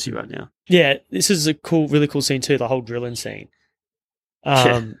Teddy's mercy right now. Yeah, this is a really cool scene too. The whole drilling scene,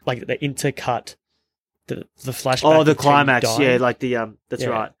 like the intercut, the flashback. Oh, the of Teddy climax. dying. Yeah, like the that's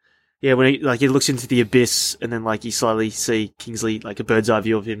right. Yeah, when he looks into the abyss and then like you slowly see Kingsley like a bird's eye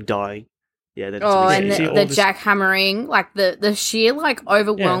view of him dying. Yeah. That's and the jackhammering, like the sheer like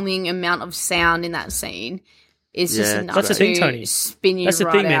overwhelming amount of sound in that scene is just enough that's the thing, to Tony. spin you That's the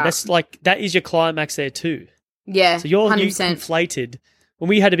right thing, man. out. That's like that is your climax there too. Yeah, So you 100%. conflated. When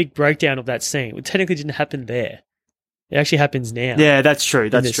we had a big breakdown of that scene, it technically didn't happen there. It actually happens now. Yeah, that's true. in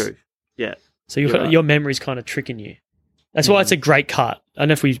That's this. true. Yeah. So You're right. your memory's kind of tricking you. That's why it's a great cut. I don't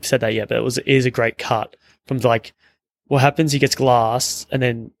know if we said that yet, but it is a great cut from like what happens. He gets glass and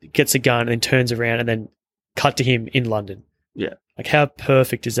then gets a gun and then turns around and then cut to him in London. Yeah. Like how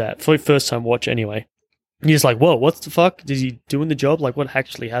perfect is that for your first time watch anyway? And you're just like, whoa, what the fuck? Is he doing the job? Like what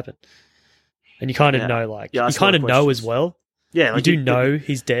actually happened? And you kind of know, like you ask a kind lot of of know questions. as well. Yeah, you like do you- know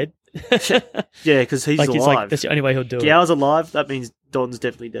he's dead. Yeah, because he's like, alive. it's like that's the only way he'll do it. Gao's alive. That means Don's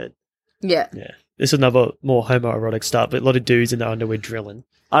definitely dead. Yeah. Yeah. This is another more homoerotic start, but a lot of dudes in their underwear drilling.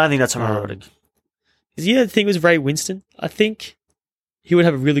 I don't think that's homoerotic. The thing was Ray Winston. I think he would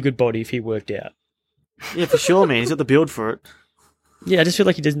have a really good body if he worked out. Yeah, for sure, man. He's got the build for it. Yeah, I just feel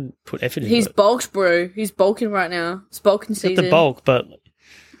like he doesn't put effort into He's it. bulked, bro. He's bulking right now. It's bulking He's got season. the bulk, but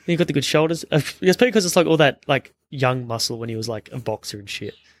he got the good shoulders. It's probably because it's like all that like young muscle when he was like a boxer and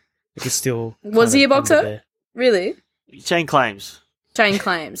shit. Like it's still Was kind he a of under boxer? there. Really? Chain claims. Chain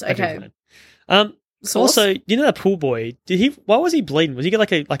claims. Okay. Sauce? Also, you know that pool boy? Why was he bleeding? Was he get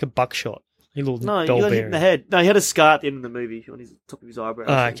like a buckshot? A little No, he ball got hit bearing. in the head. No, he had a scar at the end of the movie on his top of his eyebrow.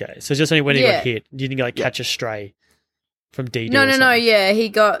 Oh, okay. So it's just only when he Yeah. got hit. You didn't like catch a stray from DD. No, or no, no. something. Yeah, he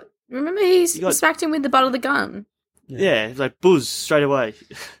got. Remember, he got- smacked him with the butt of the gun. Yeah, it's like buzz straight away.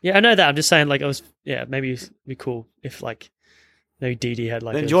 Yeah, I know that. I'm just saying, like, maybe it'd be cool if, like, maybe DD had,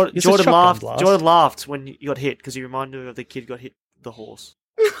 like, Then a Jordan it's a shotgun laughed. blast. Jordan laughed when he got hit because he reminded him of the kid got hit with the horse.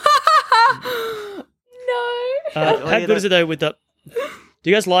 No. How good is it, though, with the... Do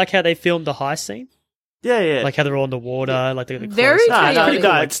you guys like how they filmed the heist scene? Yeah. Like how they're all in the water, like the Very close-up. chaotic.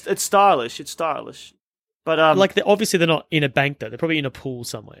 No, it's stylish. It's stylish. But like, obviously they're not in a bank, though. They're probably in a pool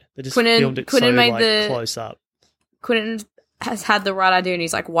somewhere. They just Quentin- filmed it Quentin so, made like, the- close up. Quentin has had the right idea, and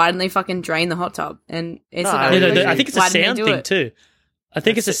he's like, "Why didn't they fucking drain the hot tub?" And it's No, like, no, I think it's a why didn't they sound do thing, it? too. I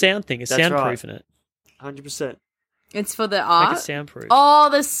think it's a sound thing. It's That's soundproofing right. it. 100%. It's for the Make art. it soundproof. Oh,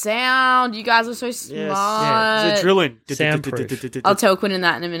 the sound! You guys are so smart. Yeah. They're drilling. Soundproof. I'll tell Quentin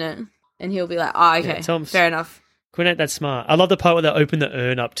that in a minute, and he'll be like, "Oh, okay, Yeah, tell him- fair enough." Quinn ain't that smart. I love the part where they open the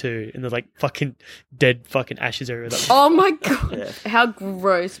urn up too, and the like fucking dead fucking ashes everywhere. Like, Oh my god, how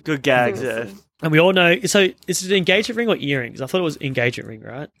gross! Good gags, yeah. And we all know. So is it an engagement ring or earrings? I thought it was engagement ring,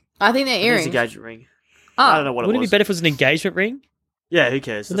 right? I think they're It's earrings. a engagement ring. Oh. I don't know what Wouldn't it it was. be better if it was an engagement ring? Yeah, who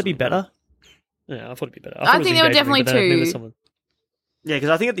cares? Wouldn't that be Doesn't better? Yeah, I thought it'd be better. I thought it was think an there were engagement ring, definitely but then I remember two. someone- Yeah, because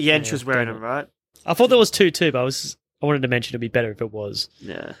I think at the end she Yeah, was wearing damn them, it. right? I thought there was two too, but I wanted to mention it'd be better if it was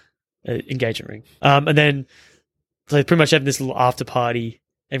Yeah. an engagement ring. And then so they pretty much have this little after party.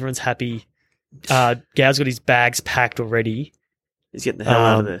 Everyone's happy. Gao's got his bags packed already. He's getting the hell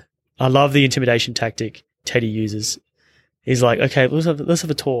out of there. I love the intimidation tactic Teddy uses. He's like, okay, let's have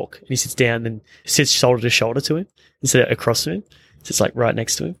a talk. And he sits down and sits shoulder to shoulder to him instead of across to him. Sits like right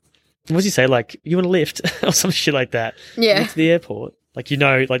next to him. And what does he say? Like, you want a lift or some shit like that? Yeah. To the airport. Like, you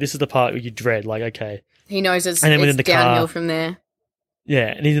know, like this is the part where you dread. Like, okay, He knows it's, And then within it's the car- downhill from there. yeah.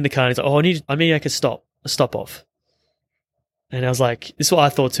 And he's in the car and he's like, oh, I need like a stop off. And I was like, this is what I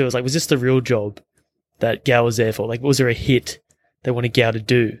thought too. I was like, was this the real job that Gao was there for? Like, was there a hit they wanted Gao to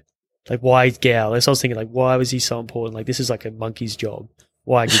do? Like, why is Gao? That's what I was thinking, like, why was he so important? Like, this is like a monkey's job.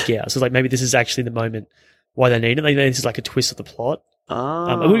 why I geek out. So it's like maybe this is actually the moment why they need it. Like this is like a twist of the plot.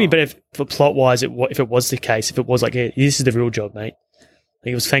 It would be better if, for plot wise, if it was the case, if it was like, hey, this is the real job, mate.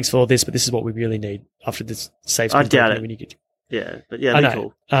 Like it was thanks for all this, but this is what we really need after this saves. I doubt it. Yeah, but yeah, I that'd know.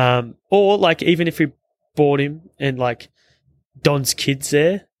 be cool. Or like even if we bought him and like Don's kids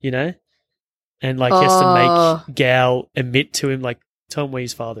there, you know, and like he has to make Gal admit to him, like tell him where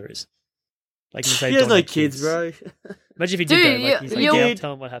his father is. Like you say, He has Don no had kids, bro. Imagine if he Dude, did that. Like, he's like, you're- Gal,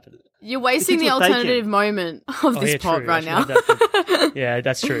 tell him what happened. You're wasting The the kids were taken. alternative moment of this pod true. right I now. should have that for- yeah,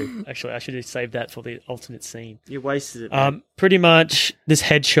 that's true. Actually, I should have saved that for the alternate scene. You wasted it. Man. Pretty much this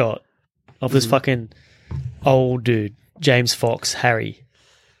headshot of this fucking old dude, James Fox, Harry.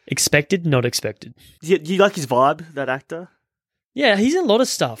 Expected, not expected. Do you like his vibe, that actor? Yeah, he's in a lot of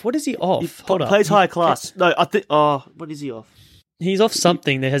stuff. What is he off? Hold up. Plays higher class. No, I think. Oh, what is he off? He's off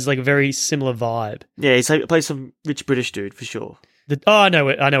something that has like a very similar vibe. Yeah, he plays some rich British dude for sure. I know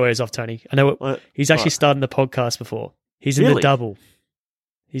where he's off, Tony. I know What? he's actually What? started the podcast before. He's in the Really? Double.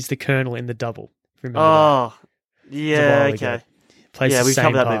 He's the Colonel in the Double. Remember Oh, that? yeah, It's a while okay. ago. Plays Yeah, the we've same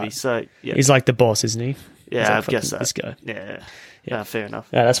covered that part. movie. So yeah, He's like the boss, isn't he? He's yeah, like I guess fucking so. This guy. Yeah, fair enough.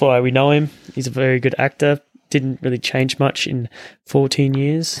 Yeah, that's why we know him. He's a very good actor. Didn't really change much in 14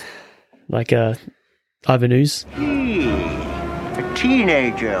 years. Like Ivan Ooze. A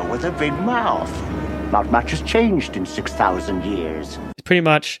teenager with a big mouth. Not much has changed in 6,000 years. Pretty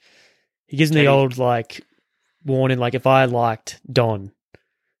much, he gives him the old like warning. Like if I liked Don,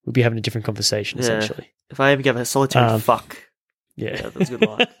 we'd be having a different conversation. Yeah. Essentially, If I ever give a solitary fuck, yeah, that's a good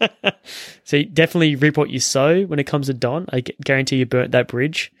line. So you definitely reap what you sow when it comes to Don. I guarantee you burnt that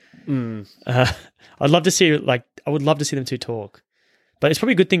bridge. I'd love to see I would love to see them two talk, but it's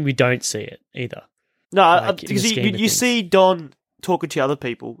probably a good thing we don't see it either. No, Like, in the because scheme of you things. see Don talking to other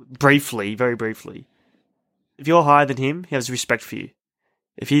people briefly, very briefly. If you're higher than him, he has respect for you.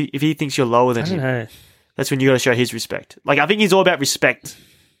 If he thinks you're lower than I don't him, know. that's when you got to show his respect. Like I think he's all about respect,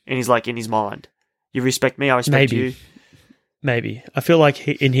 and he's like in his mind, you respect me, I respect you. Maybe. I feel like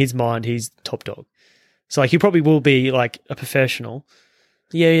in his mind, he's top dog. So like he probably will be like a professional.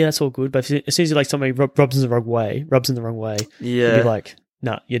 Yeah, that's all good. But as soon as like somebody rubs in the wrong way, Yeah. he'll be like,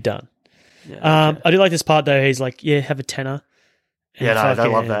 nah, you're done. Yeah, I do like this part though. He's like, yeah, have a tenner. And Yeah, no, I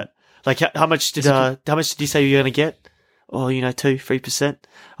love fucking- that. Like, how much did you say you're going to get? Oh, 3%.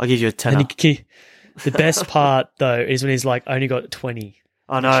 I'll give you a And tenner. the best part though is when he's like, I only got 20.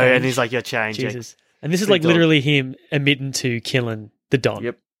 I know, change. and he's like, you're changing. Jesus. And this is Big like dog. literally him admitting to killing the Don.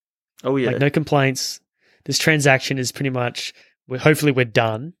 Yep. Oh yeah. Like no complaints. This transaction is pretty much. Hopefully we're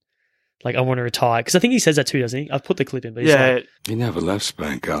done. Like I want to retire because I think he says that too, doesn't he? I've put the clip in, but he's like, He never left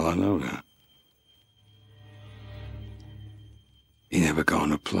Spain, Carl, I know that. He never got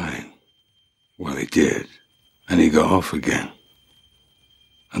on a plane. Well, he did. And he got off again.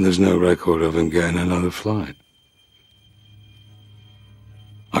 And there's no record of him getting another flight.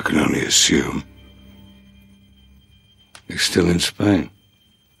 I can only assume he's still in Spain.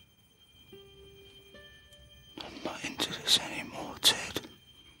 I'm not into this anymore, Ted.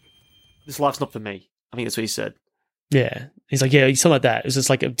 This life's not for me. I think that's what he said. yeah. He's like, yeah, something like that. It was just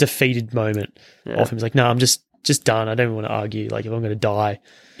like a defeated moment Yeah. of him. He's like, no, I'm just done. I don't even want to argue. Like if I'm going to die,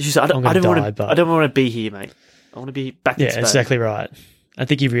 It's just, I don't I'm gonna want die, to. but- I don't want to be here, mate. I want to be back in yeah, Spain. exactly right. I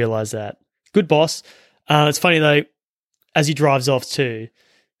think he realised that. Good boss. It's funny though, as he drives off too,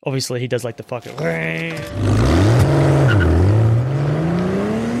 obviously he does like the fucking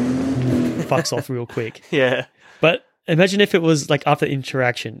fucks off real quick. Yeah. But imagine if it was like after the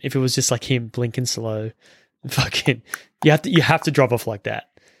interaction, if it was just like him blinking slow, fucking you have to drive off like that.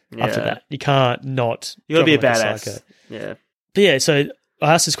 After Yeah. that, you can't not. You gotta be a drive like badass. psycho. Yeah. But yeah, so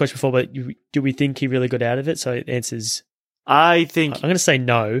I asked this question before, but do we think he really got out of it? So the answer is, I think. I'm going to say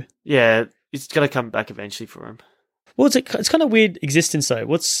no. Yeah, it's gonna come back eventually for him. Well, it's kind of weird existence though.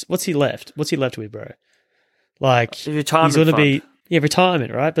 What's he left? What's he left with, bro? Like Retirement he's going to fund. be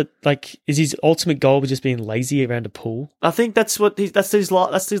retirement, right? But like, is his ultimate goal just being lazy around a pool? I think that's what that's his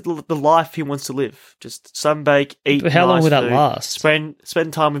life. That's the life he wants to live. Just sunbake, eat. But how long nice would that food, last?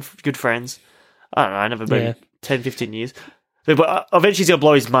 Spend time with good friends. I don't know. Never been Yeah. 10, 15 years. But eventually he's gonna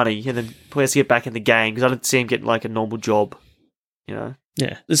blow his money, and then probably has to get back in the game because I don't see him getting like a normal job. You know.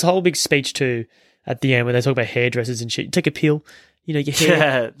 Yeah, there's a whole big speech too at the end where they talk about hairdressers and shit. You take a pill, your hair.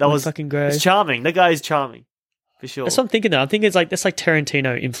 Yeah, that will was fucking grow. It's charming. That guy is charming, for sure. That's what I'm thinking though. I'm thinking that's like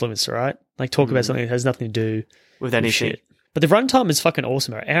Tarantino influence, right? Like talk about something that has nothing to do With anything. shit. But the runtime is fucking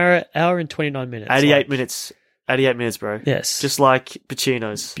awesome. Hour and 29 minutes. 88 Like, minutes. 88 minutes, bro. Yes. Just like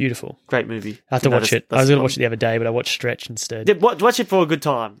Pacino's. Beautiful. Great movie. I have to No, watch it. I that's was going to not- watch it the other day, but I watched Stretch instead. Yeah, watch it for a good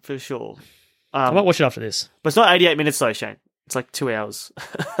time, for sure. I might watch it after this. But it's not 88 minutes though, Shane. It's like 2 hours.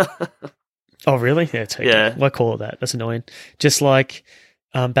 Oh, really? Yeah, it's okay. Yeah. Why call it that? That's annoying. Just like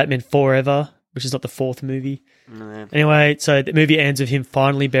Batman Forever, which is not the fourth movie. Yeah. Anyway, so the movie ends with him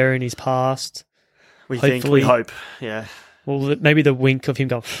finally burying his past. We hope. Yeah. Well, maybe the wink of him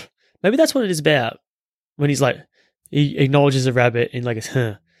going, maybe that's what it is about. When he's like, he acknowledges a rabbit and like,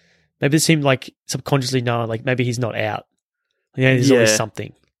 huh. Maybe it seemed like subconsciously knowing, like maybe he's not out. There's always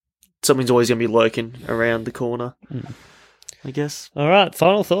something. Something's always going to be lurking around the corner, I guess. All right,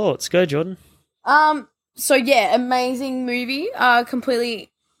 final thoughts. Go, Jordan. So yeah, amazing movie.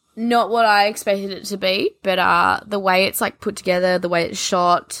 Completely not what I expected it to be, but the way it's like put together, the way it's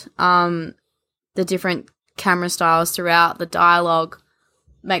shot, the different camera styles throughout, the dialogue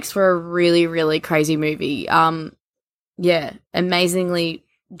makes for a really, really crazy movie. Yeah, amazingly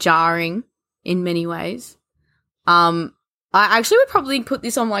jarring in many ways. I actually would probably put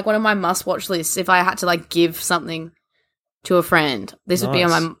this on like one of my must-watch lists if I had to like give something to a friend. This would be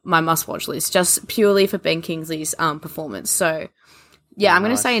on my must-watch list, just purely for Ben Kingsley's performance. So, yeah, I'm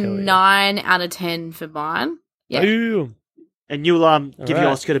going to say a 9 out of 10 for mine. Yeah. Boom. And you'll give your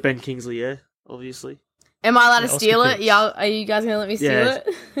Oscar to Ben Kingsley, yeah? Obviously. Am I allowed to steal it? Yeah, are you guys going to let me steal it?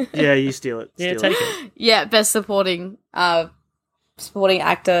 Yeah, you steal it. Yeah, take it. Yeah, best supporting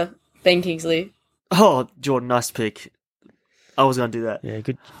actor, Ben Kingsley. Oh, Jordan, nice pick. I was going to do that. Yeah,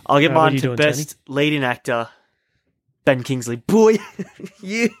 good. I'll get mine to doing, best leading actor, Ben Kingsley. Boy,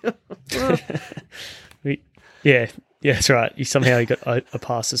 yeah. Yeah, that's right. You got a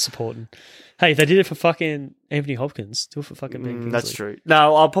pass as supporting. Hey, if they did it for fucking Anthony Hopkins, do it for fucking Ben Kingsley. That's true.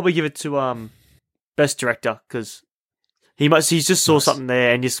 No, I'll probably give it to best director because he just saw something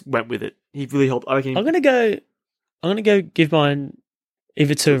there and just went with it. He really helped. I reckon. I'm gonna go give mine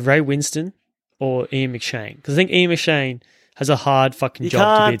either to Ray Winston or Ian McShane because I think Ian McShane has a hard fucking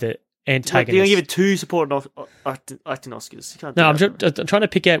job to be the antagonist. You're gonna give it 2 supporting acting Oscars. You can't. No, I'm trying to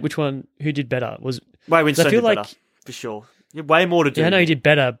pick out who did better. Was Ray Winston I feel did like better, for sure. You have way more to do. Yeah, I know he did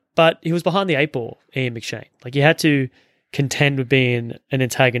better, but he was behind the 8 ball. Ian McShane, like you had to contend with being an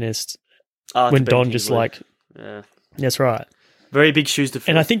antagonist when Don just like. Yeah, that's right. Very big shoes to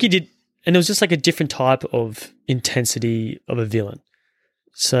fill. And I think he did, and it was just like a different type of intensity of a villain.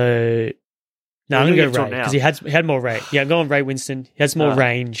 So. No, I'm going to go Ray, because he had more Ray. Yeah, I'm going Ray Winston. He has more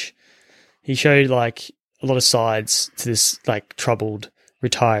range. He showed, like, a lot of sides to this, like, troubled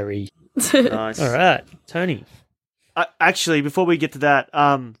retiree. Nice. All right, Tony. Actually, before we get to that,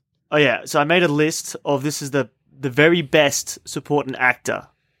 so I made a list of this is the very best supporting actor,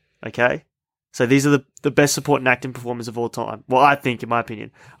 okay? So these are the best supporting acting performers of all time. Well, I think, in my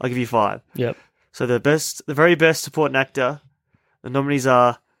opinion. I'll give you 5. Yep. So the very best supporting actor, the nominees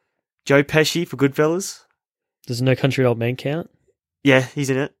are Joe Pesci for Goodfellas. Does No Country for Old Men count? Yeah,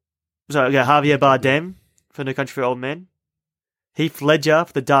 he's in it. So we got Javier Bardem for No Country for Old Men. Heath Ledger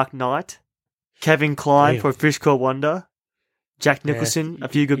for The Dark Knight. Kevin Kline for A Fish Called Wonder. Jack Nicholson, A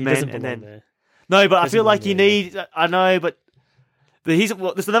Few Good Men, and then there. No, but I feel like you need. I know, but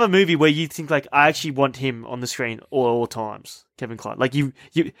there's another movie where you think like I actually want him on the screen all times. Kevin Kline, like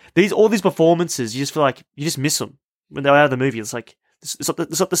all these performances, you just feel like you just miss them when they're out of the movie. It's like.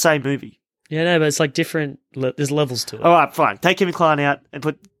 It's not the same movie. Yeah, no, but it's like different. There's levels to it. All right, fine. Take Kevin Kline out and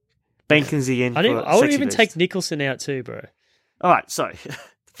put Ben Kingsley in. I would even take Nicholson out too, bro. All right, sorry.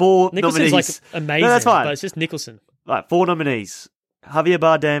 4 Nicholson's nominees. Like amazing. No, that's fine. But it's just Nicholson. All right, 4 nominees. Javier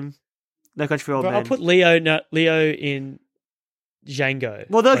Bardem, No Country for Old Men. I'll put Leo in Django.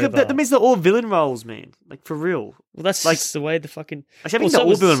 Well, that means they're all villain roles, man. Like for real. Well, that's like the way the fucking. Actually, I think they're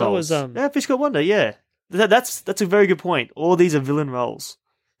all villain roles. Yeah, Fish Called Wonder. Yeah. That's a very good point. All these are villain roles.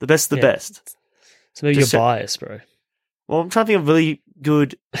 The best of the best. So maybe you're biased, bro. Well, I'm trying to think of really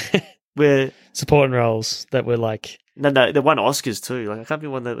good where supporting roles that were like No, they won Oscars too. Like I can't be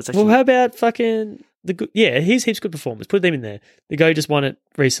one that was actually. Well, how about fucking the good? Yeah, he's heaps good performers. Put them in there. The guy just won it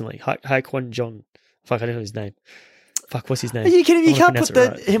recently. Haekwon John. Fuck, I don't know his name. Fuck, what's his name? Are you kidding? You can't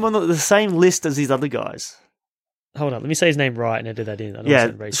put him on the same list as these other guys. Hold on, let me say his name right and edit that in. I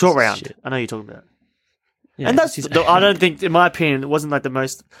don't Short Round. Shit. I know you're talking about. Yeah, and that's. I don't think, in my opinion, it wasn't like the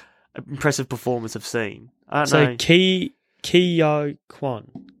most impressive performance I've seen. I don't know. Ki Yo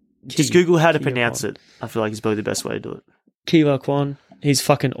Kwan. Just Google how to pronounce it. I feel like it's probably the best way to do it. Ki Yo Kwan. He's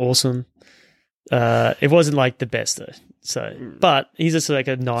fucking awesome. It wasn't like the best though. So, but he's just like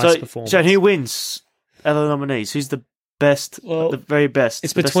a nice performance. So, who wins? Other nominees? Who's the best? Well, the very best.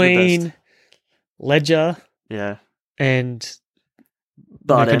 It's between Ledger, and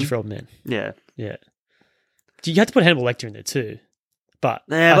No Country for Old Men. Yeah. You have to put Hannibal Lecter in there too, but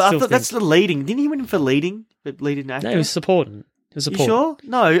I thought that's the leading. Didn't he win for leading? Leading actor. No, he was supporting. He was You supporting. sure?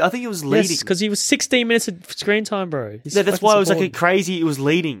 No, I think it was leading. Yes, because he was 16 minutes of screen time, bro. He's Yeah, that's fucking why it was like a supporting. crazy. It was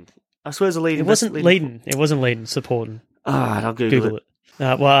leading. I swear it was a leading. It wasn't leading. It wasn't leading. Supporting. Alright, I'll Google it.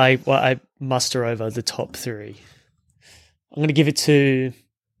 Well, I muster over the top 3. I'm going to give it to...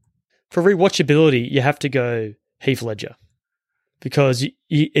 For rewatchability, you have to go Heath Ledger. Because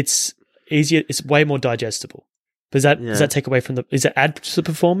it's easier, it's way more digestible. Does that take away from is it add to the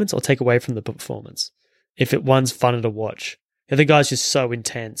performance or take away from the performance? If one's funner to watch. The other guy's just so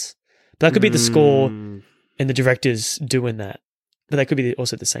intense. But that could be the score and the directors doing that. But that could be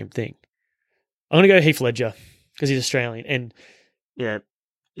also the same thing. I'm going to go Heath Ledger because he's Australian. And yeah,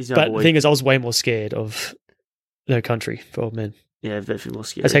 but the thing is, I was way more scared of No Country for Old Men. Yeah, definitely more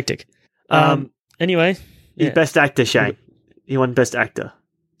scary. That's hectic. Anyway. He's Yeah. Best Actor, Shane. He won Best Actor.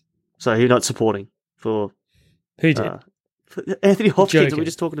 So he's not supporting for... Who did? For Anthony Hopkins, that Joking. we're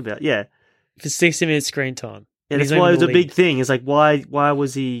just talking about. Yeah. For 60 minutes screen time. Yeah, And that's he's why it not was a even the big lead. thing. It's like, why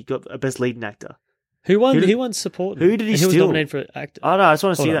was he got a Best Leading Actor? Who won? Who did- Who won supporting? Who did he And steal? Who was nominated for actor? Oh, no, I just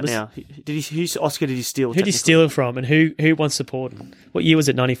want to see Hold that on, now. Whose Oscar did he steal? Who did he steal it from? And who won supporting? What year was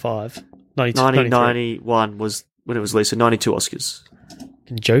it? 95? 92? 1991 was when it was released, so 92 Oscars.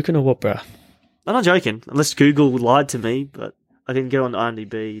 Joking or what, bruh? I'm not joking, unless Google lied to me, but I didn't go on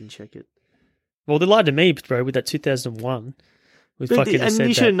IMDb and check it. Well, they lied to me, bro, with that 2001. We But fucking and said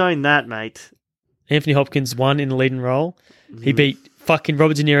you should have that. known that, mate. Anthony Hopkins won in the leading role. Mm-hmm. He beat fucking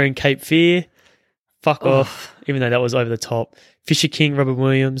Robert De Niro in Cape Fear. Fuck off. Even though that was over the top. Fisher King, Robert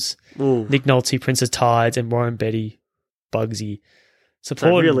Williams, Ooh. Nick Nolte, Princess Tides, and Warren Beatty, Bugsy.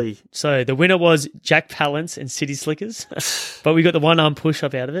 Supporting. really- So the winner was Jack Palance and City Slickers. But we got the one-arm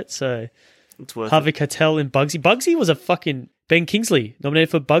push-up out of it, so... It's worth Harvey Keitel and Bugsy. Bugsy was a fucking... Ben Kingsley nominated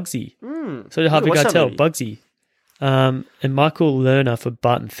for Bugsy. So did Harvey watch that Keitel, movie. Bugsy. And Michael Lerner for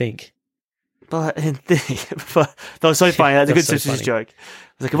Barton Fink. But that was so funny. That's a good That's so Simpsons funny. joke.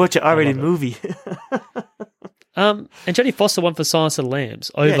 I was like, watch an R-rated movie. And Jodie Foster won for Silence of the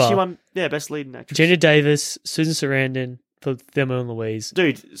Lambs over Yeah, she won. Yeah, Best Leading Actress. Gina Davis, Susan Sarandon for Thelma and Louise.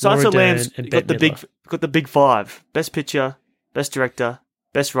 Dude, Silence of the Laura Lambs Dern and got Bette the Midler. big 5: Best Picture, Best Director,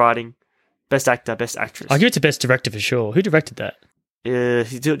 Best Writing, Best Actor, Best Actress. I give it to Best Director for sure. Who directed that? Yeah,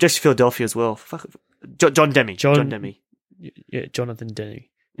 he did Jesse Philadelphia as well. Fuck, John Demme. John Demme. Yeah, Jonathan Demme.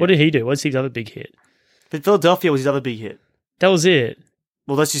 What did he do? What's his other big hit? But Philadelphia was his other big hit. That was it.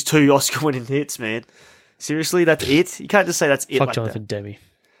 Well, that's just 2 Oscar-winning hits, man. Seriously, that's it? You can't just say that's it Fuck like Jonathan Demme.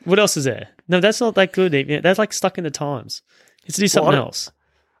 What else is there? No, that's not that good. Even. That's like stuck in the times. It's to do something else.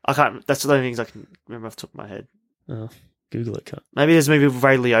 I can't. That's the only things I can remember off the top of my head. Oh, Google it, cunt. Maybe there's a movie with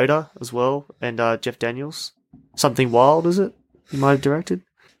Ray Liotta as well, and Jeff Daniels. Something Wild, is it? He might have directed.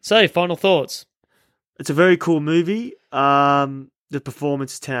 So, final thoughts. It's a very cool movie. The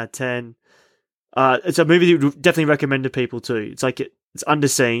performance is 10 out of 10. It's a movie that would definitely recommend to people too. It's like it's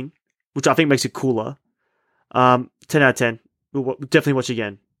underseen, which I think makes it cooler. 10 out of 10. We'll definitely watch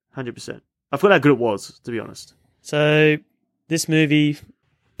again. 100%. I forgot how good it was, to be honest. So, this movie,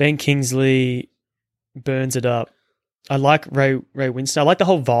 Ben Kingsley burns it up. I like Ray Winston. I like the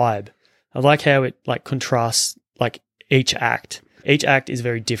whole vibe. I like how it like contrasts like each act. Each act is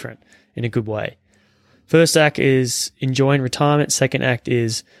very different in a good way. First act is enjoying retirement. Second act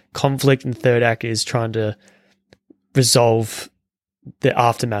is conflict. And third act is trying to resolve the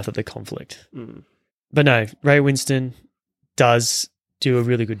aftermath of the conflict. Mm. But no, Ray Winston does do a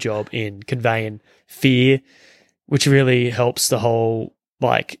really good job in conveying fear, which really helps the whole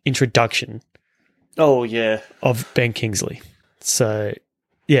like introduction. Oh yeah, of Ben Kingsley. So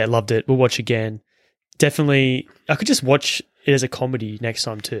yeah, loved it. We'll watch again. Definitely, I could just watch it as a comedy next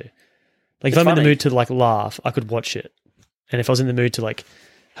time too. Like if I'm in the mood to like laugh, I could watch it. And if I was in the mood to like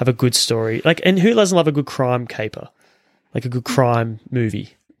have a good story, like, and who doesn't love a good crime caper, like a good crime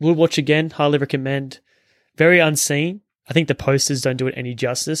movie? We'll watch again. Highly recommend. Very unseen. I think the posters don't do it any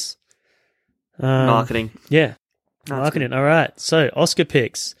justice. Marketing. Yeah. Marketing. All right. So Oscar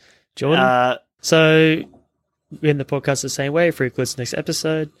picks. Jordan. So we end the podcast the same way. Free clips next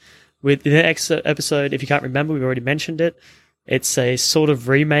episode. With the next episode, if you can't remember, we've already mentioned it. It's a sort of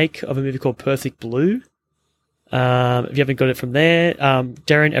remake of a movie called Perfect Blue. If you haven't got it from there,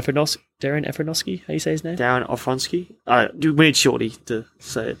 Darren Aronofsky, how you say his name? Darren Aronofsky. We need Shorty to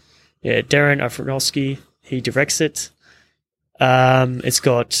say it. Yeah, Darren Aronofsky. He directs it. It's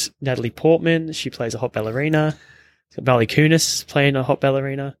got Natalie Portman. She plays a hot ballerina. It's got Mila Kunis playing a hot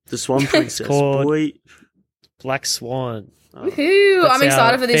ballerina. The Swan Princess. It's called boy. Black Swan. Woohoo! That's I'm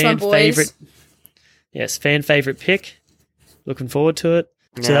excited our for this one, fan boys. favorite. Yes, fan favorite pick. Looking forward to it.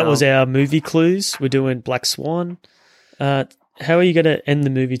 So that Now- was our movie clues. We're doing Black Swan. How are you going to end the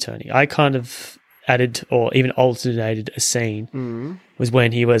movie, Tony? I kind of added or even alternated a scene was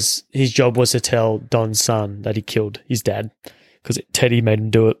when his job was to tell Don's son that he killed his dad because Teddy made him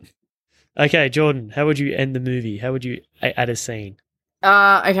do it. Okay, Jordan, how would you end the movie? How would you add a scene?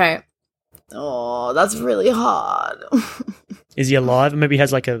 Okay. Oh, that's really hard. Is he alive? Or maybe he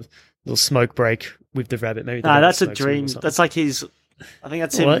has like a little smoke break with the rabbit. Maybe that's a dream. That's like his. I think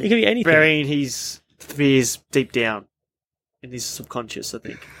that's him. Well, it could be anything. Burying his fears deep down in his subconscious. I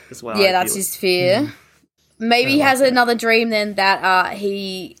think that's why. Yeah, that's his fear. Maybe he has another dream then that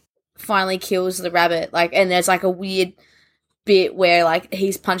he finally kills the rabbit. Like, and there's like a weird bit where like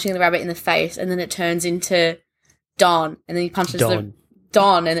he's punching the rabbit in the face, and then it turns into Don, and then he punches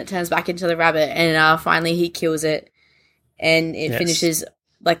Don, and it turns back into the rabbit, and finally he kills it, and it finishes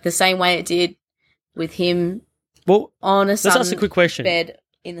like the same way it did with him. Well, on a let's ask a quick question. Bed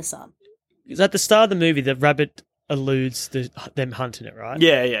in the sun. Is at the start of the movie the rabbit eludes them hunting it, right?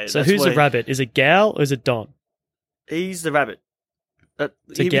 Yeah. So who's the rabbit? Is it Gal or is it Don? He's the rabbit. So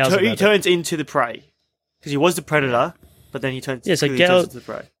he turns into the prey because he was the predator, but then he turns. Yeah, so turns Gal. into the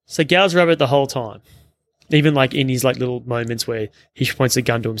prey. So Gal's rabbit the whole time, even like in his like little moments where he points a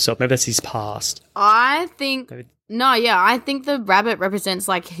gun to himself. Maybe that's his past. I think I think the rabbit represents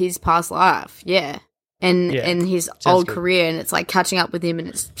like his past life. Yeah. And his old career, and it's like catching up with him, and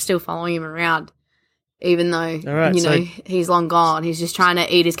it's still following him around, even though he's long gone. He's just trying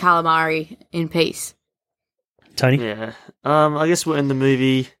to eat his calamari in peace. Tony, yeah. I guess we're in the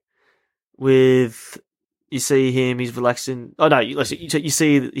movie with you see him. He's relaxing. Oh no, you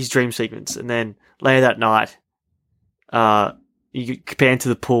see his dream sequence, and then later that night, you pan to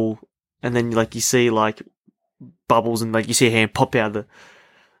the pool, and then like you see like bubbles, and like you see a hand pop out of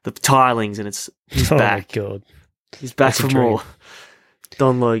the tilings, and he's back. Oh my god, he's back for more.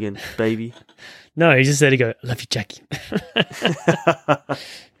 Don Logan, baby. No, he's just there to go, I love you, Jackie.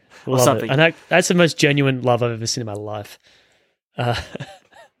 Or something. It. And that's the most genuine love I've ever seen in my life.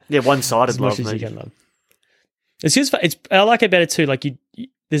 Yeah, one-sided love. As you can love. It's just. I like it better too. Like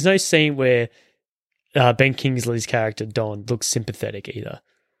there's no scene where Ben Kingsley's character Don looks sympathetic either.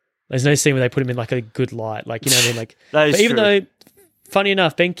 There's no scene where they put him in like a good light. Like, you know what I mean? Like, that is even true. though, funny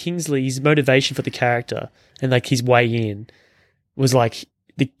enough, Ben Kingsley, his motivation for the character and like his way in was like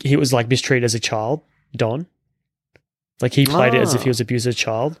he was like mistreated as a child, Don. Like he played it as if he was abused as a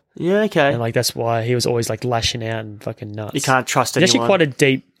child. Yeah, okay. And like that's why he was always like lashing out and fucking nuts. You can't trust he's anyone. Actually quite a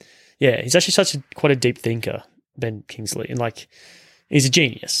deep. Yeah, he's actually quite a deep thinker, Ben Kingsley, and like he's a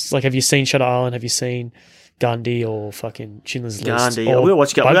genius. Like, have you seen Shutter Island? Have you seen Gandhi or fucking Schindler's List? Gandhi. We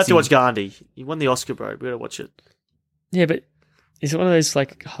have to watch Gandhi. He won the Oscar, bro. We gotta watch it. Yeah, but it's one of those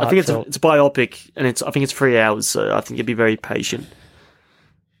like heartfelt. I think it's a biopic, and I think it's 3 hours, so I think you'd be very patient.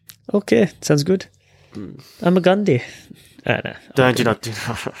 Okay, sounds good. I'm a Gandhi. No. Don't do not.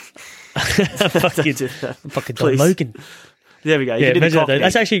 Fucking Don Logan. There we go. Yeah,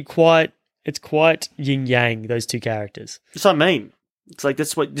 that's actually quite. It's quite yin yang. Those two characters. That's what I mean. It's like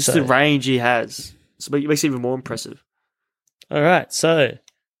this is the range he has. So it makes it even more impressive. All right, so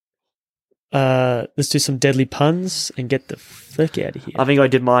let's do some deadly puns and get the fuck out of here. I think I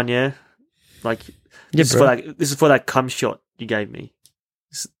did mine. Yeah, like this is for that cum shot you gave me.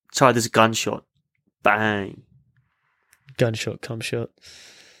 Try this gunshot. Bang. Gunshot, cum shot.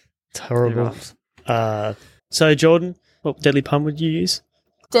 It's horrible. So Jordan, what deadly pun would you use?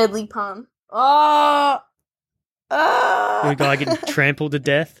 Deadly pun. Oh. You're a guy getting trampled to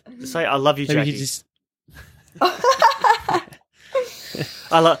death. Just say, I love you, Maybe Jackie. you just...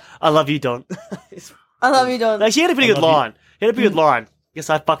 I love you, Don. I love you, Don. No, she had a pretty good line. He had a pretty good line. Guess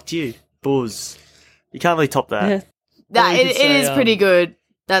I fucked you. Buzz. You can't really top that. Yeah. It is pretty good.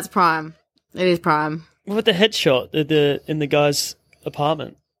 That's prime. It is prime. What about the headshot in the guy's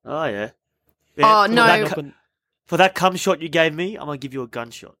apartment? Oh, yeah. Oh, no. For that cum shot you gave me, I'm going to give you a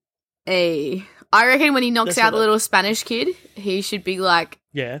gunshot. Hey. I reckon when he knocks out the little Spanish kid, he should be like,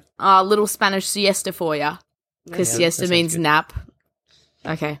 little Spanish siesta for ya. Because siesta means nap.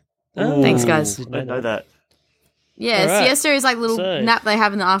 Okay. Oh, thanks, guys. I didn't know that. Yeah, right. Siesta is like little nap they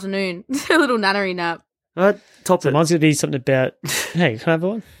have in the afternoon. A little nannery nap. All right, top it. Mine's going to be something about... Hey, can I have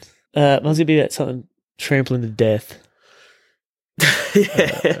one? Mine's going to be about something trampling to death.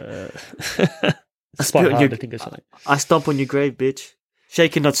 It's quite hard to think of something. I stomp on your grave, bitch.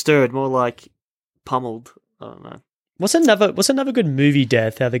 Shaken, not stirred. More like pummeled. I don't know. What's another good movie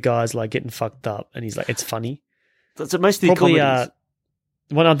death? How the guy's like getting fucked up and he's like, it's funny. That's mostly probably comedies.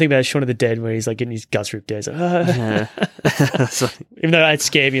 One I'm thinking about is Shaun of the Dead, where he's like getting his guts ripped out. He's like, even though it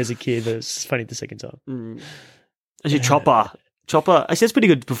scared me as a kid, but it's funny the second time. Actually, Chopper, actually, that's pretty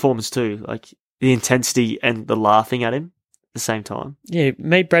good performance too. Like the intensity and the laughing at him at the same time. Yeah,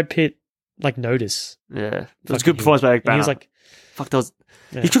 made Brad Pitt like notice. Yeah, it was a good performance by Eric Bana. He was like, fuck, that was.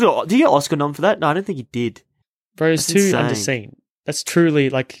 Yeah. He took it. Did he get Oscar nom for that? No, I don't think he did. bro, it's That's too insane. underseen. That's truly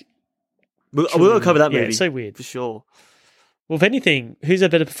like. We'll cover that movie. Yeah, it's so weird for sure. Well, if anything, who's a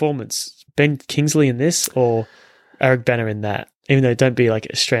better performance, Ben Kingsley in this or Eric Bana in that? Even though don't be like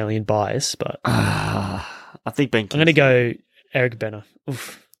Australian bias, but I think Ben. I'm going to go Eric Bana.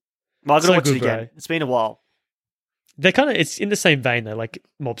 Oof. Well, I'm So gonna watch good, it again. bro. It's been a while. They're kind of, it's in the same vein though, like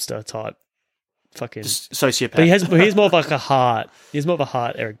mobster type, fucking sociopath. But he has more of like a heart. He has more of a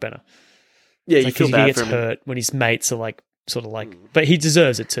heart, Eric Bana. Yeah, It's you like feel he bad gets for him. hurt when his mates are like sort of like, but he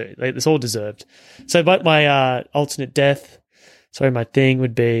deserves it too. Like, it's all deserved. So, but my alternate death, my thing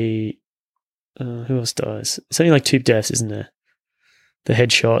would be who else dies? It's only like 2 deaths, isn't there? The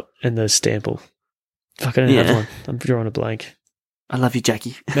headshot and the Stample. Fuck, I don't have one. I'm drawing a blank. I love you,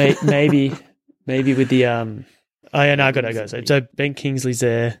 Jackie. Maybe with the Oh yeah, no, I got it. So Ben Kingsley's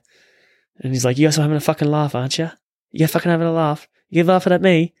there, and he's like, "You guys are having a fucking laugh, aren't you? You fucking having a laugh? You laughing at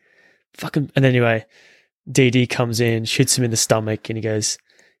me? Fucking." And anyway, DD comes in, shoots him in the stomach, and he goes,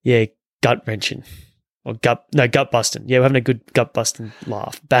 "Yeah, gut wrenching, or gut busting. Yeah, we're having a good gut busting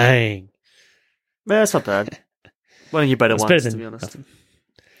laugh. Bang." Man, that's not bad. One of your better It's ones, better than to be honest. nothing.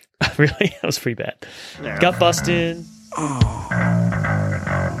 Really, that was pretty bad. Yeah. Gut busting.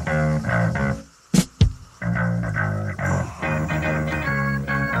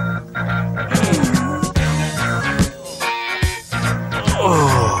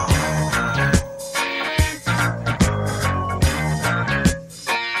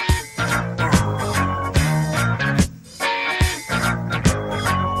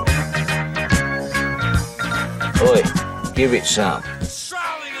 Oi, give it some.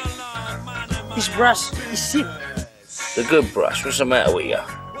 This brush is sick. The good brush, what's the matter with you?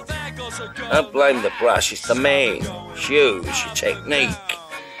 Don't blame the brush, it's the man. It's you, it's your technique.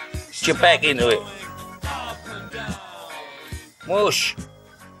 Get back into it. Whoosh.